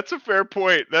 okay, that's a fair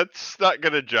point. That's not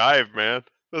going to jive, man.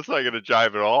 That's not going to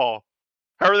jive at all.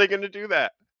 How are they going to do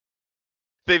that?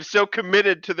 They've so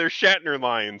committed to their Shatner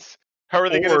lines. How are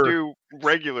they going to do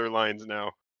regular lines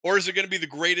now? Or is it going to be the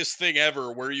greatest thing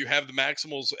ever where you have the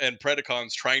Maximals and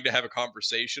Predacons trying to have a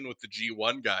conversation with the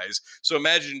G1 guys? So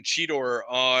imagine Cheetor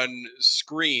on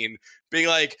screen being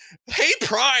like, hey,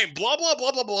 Prime, blah, blah,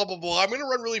 blah, blah, blah, blah, blah. I'm going to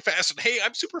run really fast. And hey,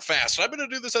 I'm super fast. And I'm going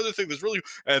to do this other thing that's really...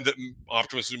 And then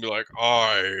Optimus is going to be like,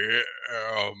 I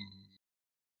am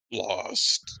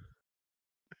lost.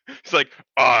 It's like,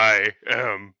 I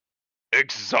am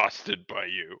exhausted by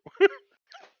you.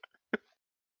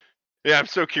 Yeah, I'm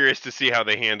so curious to see how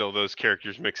they handle those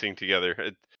characters mixing together.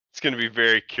 It's going to be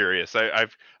very curious. I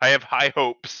have high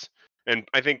hopes, and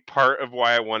I think part of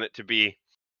why I want it to be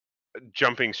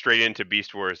jumping straight into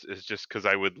Beast Wars is just because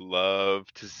I would love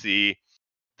to see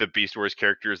the Beast Wars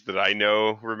characters that I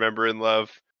know, remember, and love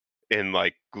in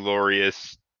like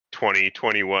glorious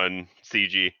 2021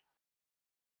 CG.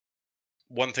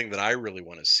 One thing that I really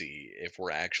want to see, if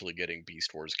we're actually getting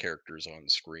Beast Wars characters on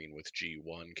screen with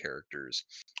G1 characters,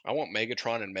 I want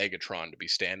Megatron and Megatron to be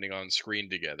standing on screen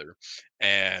together,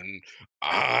 and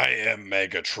I am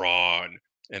Megatron,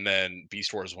 and then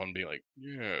Beast Wars 1 be like,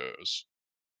 yes.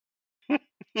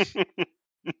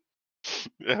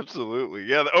 Absolutely.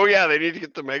 Yeah. Oh, yeah, they need to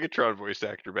get the Megatron voice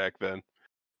actor back then.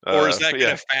 Or is that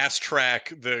going to fast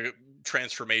track the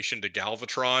transformation to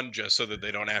Galvatron just so that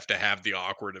they don't have to have the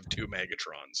awkward of two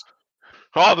Megatrons?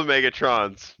 All the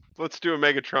Megatrons. Let's do a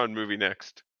Megatron movie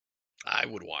next. I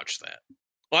would watch that.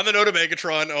 On the note of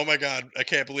Megatron, oh my god, I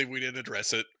can't believe we didn't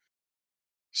address it.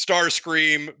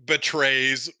 Starscream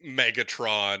betrays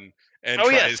Megatron and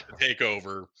tries to take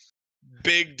over.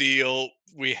 Big deal.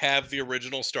 We have the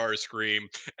original Starscream,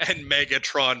 and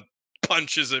Megatron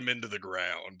punches him into the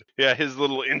ground. Yeah, his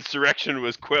little insurrection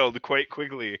was quelled quite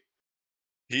quickly.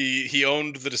 He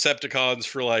owned the Decepticons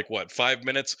for like, what, 5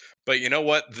 minutes? But you know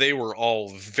what? They were all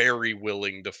very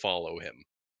willing to follow him.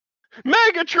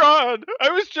 Megatron! I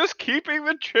was just keeping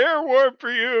the chair warm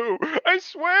for you! I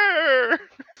swear!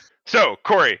 So,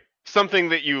 Corey, something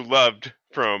that you loved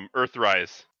from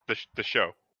Earthrise, the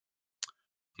show?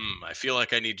 I feel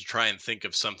like I need to try and think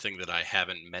of something that I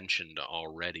haven't mentioned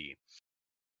already.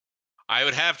 I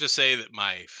would have to say that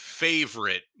my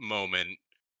favorite moment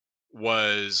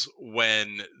was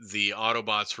when the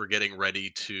Autobots were getting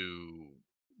ready to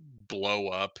blow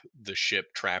up the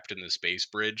ship trapped in the space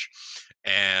bridge,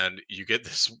 and you get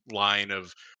this line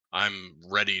of, I'm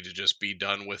ready to just be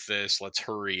done with this, let's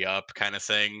hurry up, kind of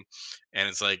thing. And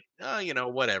it's like, oh,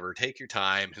 whatever, take your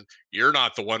time, you're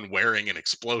not the one wearing an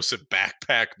explosive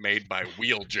backpack made by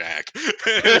Wheeljack.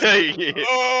 It's like, Yeah,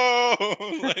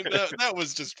 oh, like that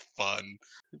was just fun.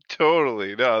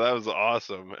 totally. No, that was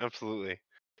awesome. Absolutely.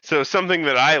 So something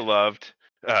that I loved,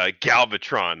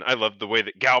 Galvatron. I loved the way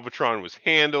that Galvatron was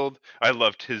handled. I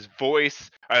loved his voice.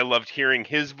 I loved hearing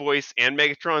his voice and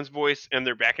Megatron's voice and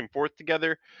their back and forth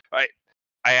together. I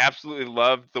I absolutely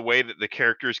loved the way that the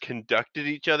characters conducted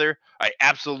each other. I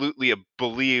absolutely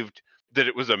believed that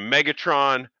it was a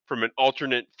Megatron from an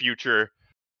alternate future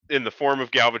in the form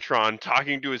of Galvatron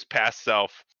talking to his past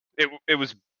self. It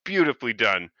was beautifully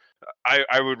done.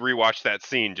 I would rewatch that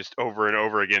scene just over and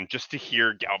over again just to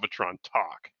hear Galvatron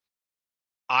talk.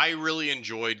 I really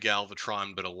enjoyed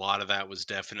Galvatron, but a lot of that was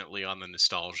definitely on the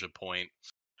nostalgia point.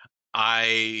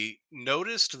 I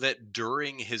noticed that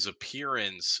during his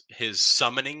appearance, his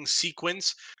summoning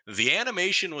sequence, the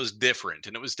animation was different,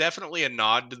 and it was definitely a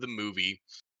nod to the movie.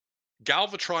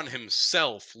 Galvatron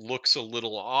himself looks a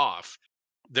little off.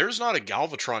 There's not a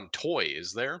Galvatron toy,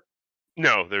 is there?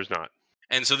 No, there's not.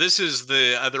 And so this is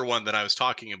the other one that I was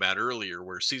talking about earlier,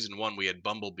 where season one we had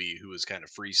Bumblebee who was kind of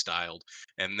freestyled,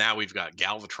 and now we've got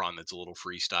Galvatron that's a little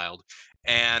freestyled.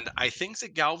 And I think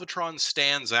that Galvatron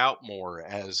stands out more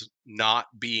as not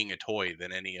being a toy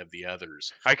than any of the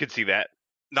others. I could see that.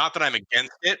 Not that I'm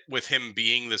against it, with him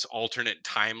being this alternate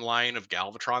timeline of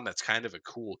Galvatron. That's kind of a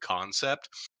cool concept,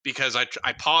 because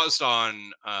I paused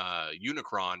on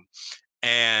Unicron,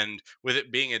 and with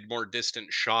it being a more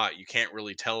distant shot, you can't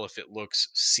really tell if it looks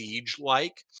siege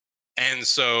like. And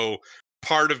so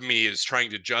part of me is trying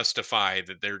to justify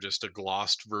that they're just a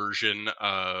glossed version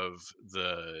of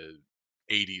the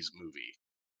 80s movie.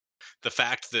 The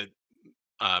fact that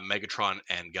Megatron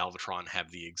and Galvatron have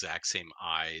the exact same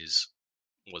eyes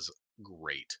was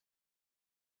great.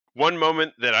 One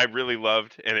moment that I really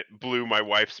loved and it blew my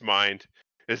wife's mind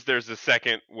is there's a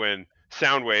second when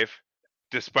Soundwave,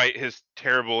 despite his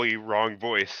terribly wrong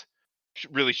voice,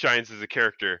 really shines as a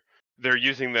character. They're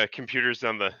using the computers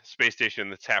on the space station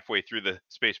that's halfway through the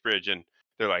space bridge, and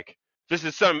they're like, "This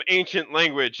is some ancient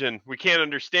language, and we can't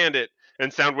understand it." And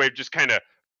Soundwave just kind of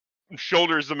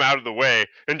shoulders them out of the way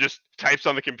and just types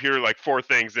on the computer like four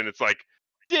things, and it's like,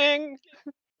 "Ding!"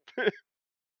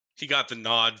 He got the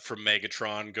nod from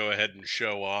Megatron, go ahead and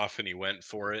show off, and he went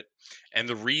for it. And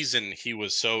the reason he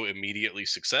was so immediately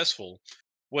successful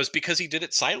was because he did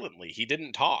it silently. He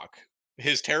didn't talk.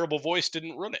 His terrible voice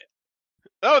didn't ruin it.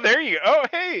 Oh, there you go. Oh,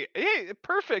 hey,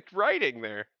 perfect writing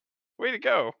there. Way to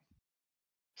go.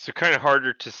 So kind of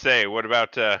harder to say. What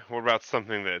about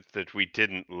something that we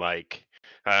didn't like?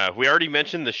 We already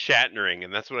mentioned the Shatnering,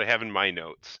 and that's what I have in my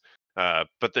notes.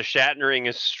 But the Shatnering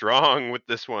is strong with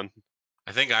this one.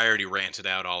 I think I already ranted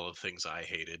out all the things I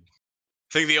hated.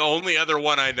 I think the only other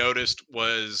one I noticed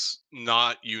was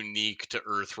not unique to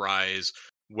Earthrise,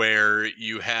 where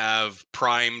you have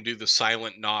Prime do the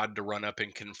silent nod to run up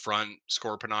and confront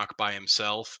Scorponok by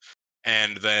himself,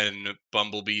 and then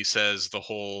Bumblebee says the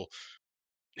whole,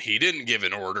 he didn't give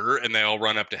an order, and they all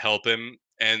run up to help him.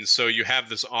 And so you have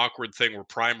this awkward thing where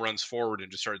Prime runs forward and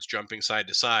just starts jumping side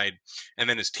to side, and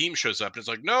then his team shows up and it's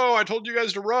like, no, I told you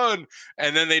guys to run.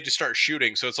 And then they just start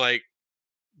shooting. So it's like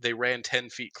they ran 10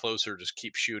 feet closer, just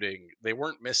keep shooting. They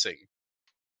weren't missing.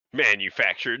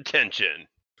 Manufactured tension.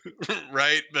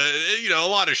 Right? But a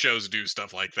lot of shows do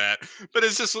stuff like that. But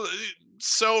it's just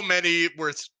so many where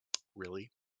it's, really?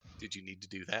 Did you need to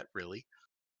do that? Really?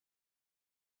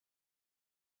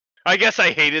 I guess I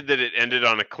hated that it ended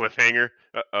on a cliffhanger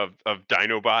of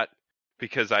Dinobot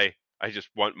because I just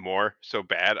want more so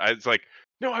bad. I was like,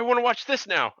 no, I want to watch this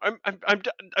now.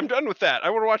 I'm done with that. I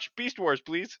want to watch Beast Wars,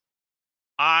 please.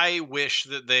 I wish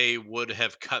that they would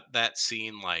have cut that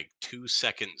scene like 2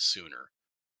 seconds sooner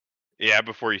Yeah,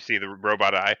 before you see the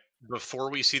robot eye. before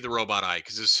we see the robot eye.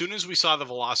 Because as soon as we saw the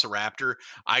Velociraptor,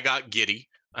 I got giddy.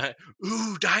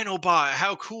 Ooh, Dinobot!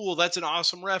 How cool! That's an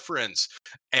awesome reference.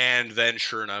 And then,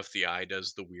 sure enough, the eye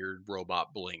does the weird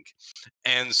robot blink.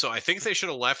 And so I think they should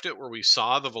have left it where we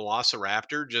saw the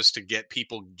Velociraptor just to get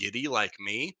people giddy like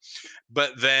me,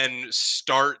 but then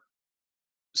start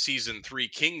season three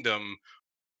Kingdom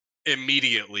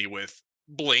immediately with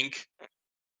blink,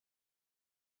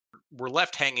 we're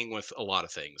left hanging with a lot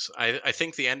of things. I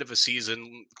think the end of a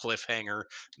season cliffhanger,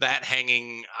 that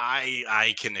hanging,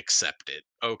 I can accept it.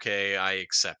 Okay, I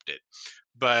accept it.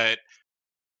 But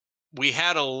we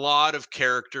had a lot of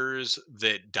characters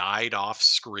that died off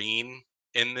screen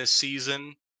in this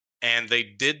season, and they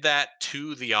did that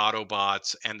to the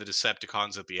Autobots and the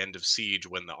Decepticons at the end of Siege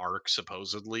when the Ark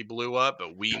supposedly blew up,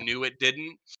 but we knew it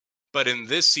didn't. But in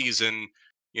this season,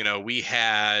 we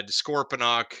had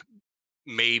Scorponok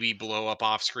maybe blow up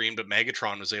off screen, but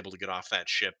Megatron was able to get off that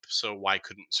ship, so why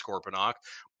couldn't Scorponok?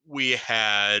 We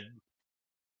had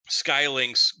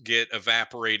Skylinks get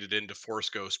evaporated into Force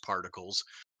Ghost particles.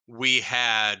 We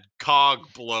had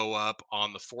Cog blow up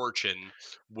on the Fortune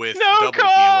with No, Double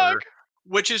Cog! Dealer,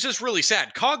 which is just really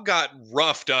sad. Cog got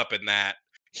roughed up in that.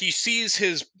 He sees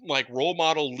his role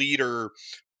model leader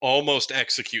almost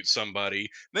execute somebody.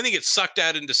 Then he gets sucked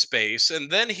out into space,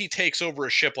 and then he takes over a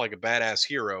ship like a badass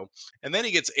hero. And then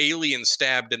he gets alien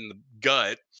stabbed in the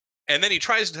gut. And then he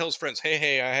tries to tell his friends,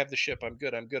 hey, I have the ship. I'm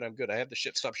good. I have the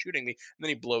ship. Stop shooting me. And then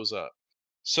he blows up.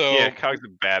 Yeah, So Cog's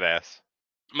a badass.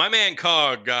 my man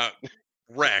Cog got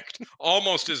wrecked,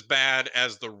 almost as bad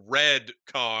as the red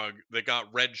Cog that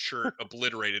got red shirt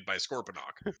obliterated by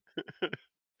Scorponok.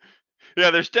 Yeah,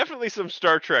 there's definitely some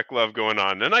Star Trek love going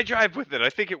on, and I drive with it. I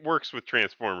think it works with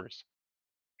Transformers.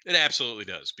 It absolutely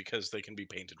does, because they can be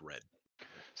painted red.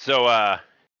 So,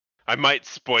 I might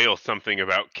spoil something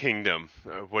about Kingdom.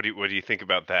 What do you think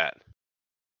about that?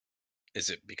 Is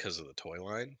it because of the toy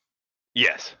line?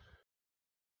 Yes.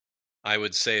 I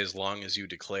would say as long as you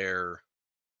declare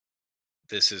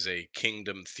this is a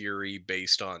Kingdom theory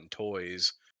based on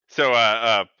toys. So,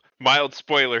 mild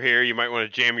spoiler here. You might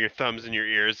want to jam your thumbs in your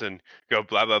ears and go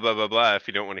blah blah blah blah blah if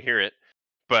you don't want to hear it.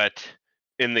 But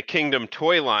in the Kingdom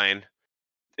toy line,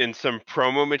 in some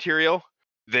promo material,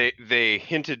 they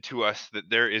hinted to us that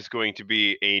there is going to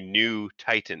be a new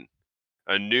Titan,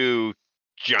 a new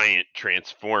giant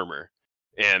transformer,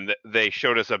 and they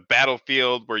showed us a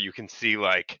battlefield where you can see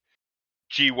like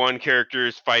G1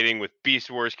 characters fighting with Beast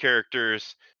Wars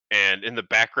characters, and in the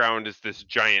background is this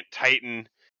giant Titan,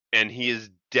 and he is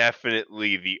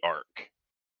definitely the Ark.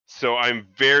 So I'm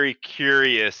very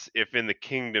curious if in the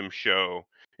Kingdom show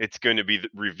it's going to be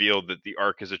revealed that the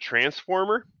Ark is a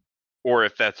transformer, or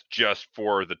if that's just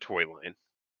for the toy line.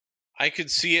 I could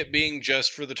see it being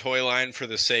just for the toy line for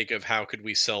the sake of how could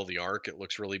we sell the Ark. It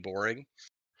looks really boring.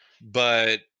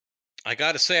 But I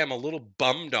gotta say, I'm a little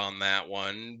bummed on that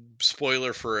one.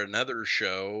 Spoiler for another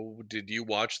show. Did you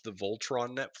watch the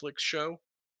Voltron Netflix show?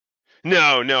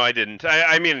 No, I didn't.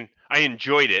 I mean, I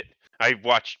enjoyed it. I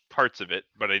watched parts of it,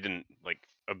 but I didn't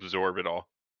absorb it all.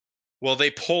 Well, they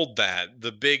pulled that.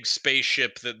 The big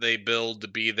spaceship that they build to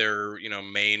be their,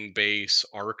 main base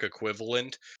Ark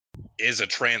equivalent is a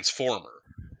transformer.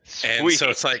 And Sweet. so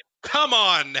it's like, come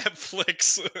on,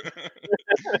 Netflix.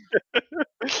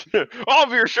 All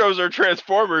of your shows are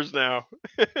Transformers now.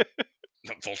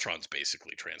 Voltron's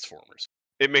basically Transformers.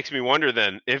 It makes me wonder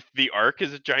then, if the Ark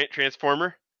is a giant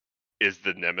transformer, is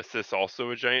the Nemesis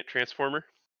also a giant transformer?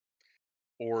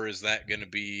 Or is that going to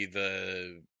be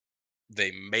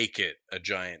they make it a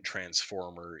giant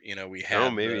transformer?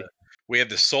 Maybe. We had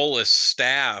the Solus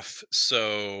staff,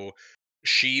 so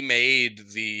she made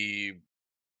the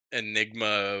Enigma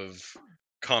of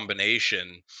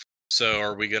combination. So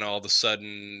are we going to all of a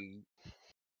sudden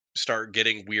start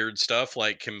getting weird stuff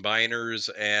like combiners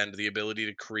and the ability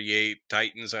to create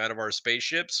Titans out of our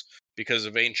spaceships because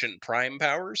of ancient prime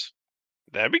powers?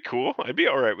 That'd be cool. I'd be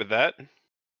all right with that.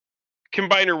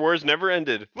 Combiner Wars never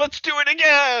ended. Let's do it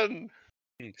again!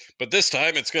 But this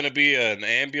time it's going to be an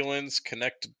ambulance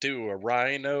connected to a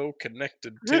rhino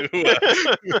connected to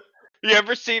You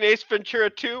ever seen Ace Ventura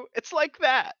 2? It's like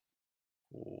that.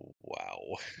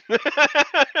 Wow.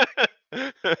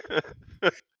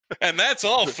 And that's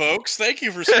all, folks. Thank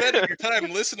you for spending your time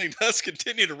listening to us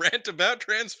continue to rant about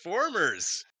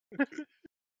Transformers.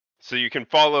 So you can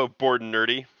follow Bored and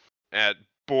Nerdy at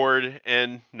Bored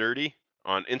and Nerdy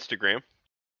on Instagram.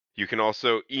 You can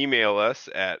also email us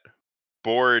at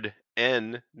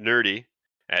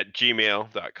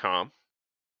boredandnerdy@gmail.com.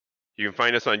 You can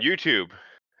find us on YouTube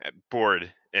at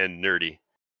Bored and Nerdy.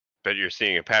 Bet you're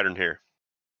seeing a pattern here.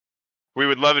 We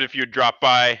would love it if you'd drop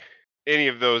by any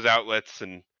of those outlets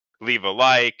and leave a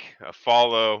like, a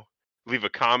follow, leave a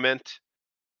comment,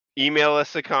 email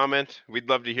us a comment. We'd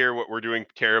love to hear what we're doing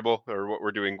terrible or what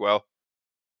we're doing well.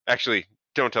 Actually,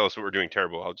 don't tell us what we're doing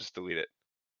terrible. I'll just delete it.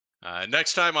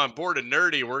 Next time on Bored and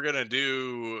Nerdy, we're going to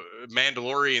do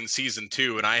Mandalorian Season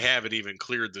 2, and I haven't even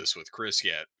cleared this with Chris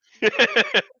yet.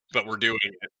 But we're doing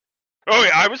it. Oh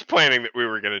yeah, I was planning that we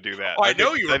were going to do that. Oh, I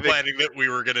know you I were think planning that we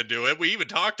were going to do it. We even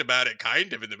talked about it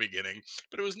kind of in the beginning,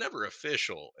 but it was never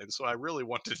official. And so I really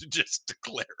wanted to just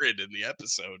declare it in the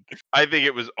episode. I think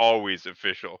it was always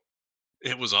official.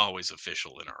 It was always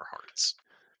official in our hearts.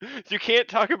 You can't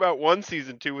talk about one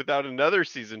season 2 without another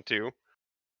season 2.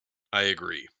 I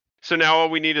agree. So now all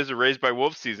we need is a Raised by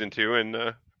Wolves season 2,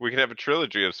 and we can have a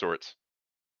trilogy of sorts.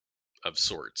 Of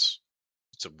sorts.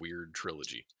 It's a weird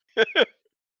trilogy.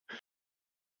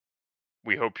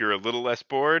 We hope you're a little less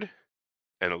bored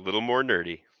and a little more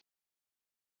nerdy.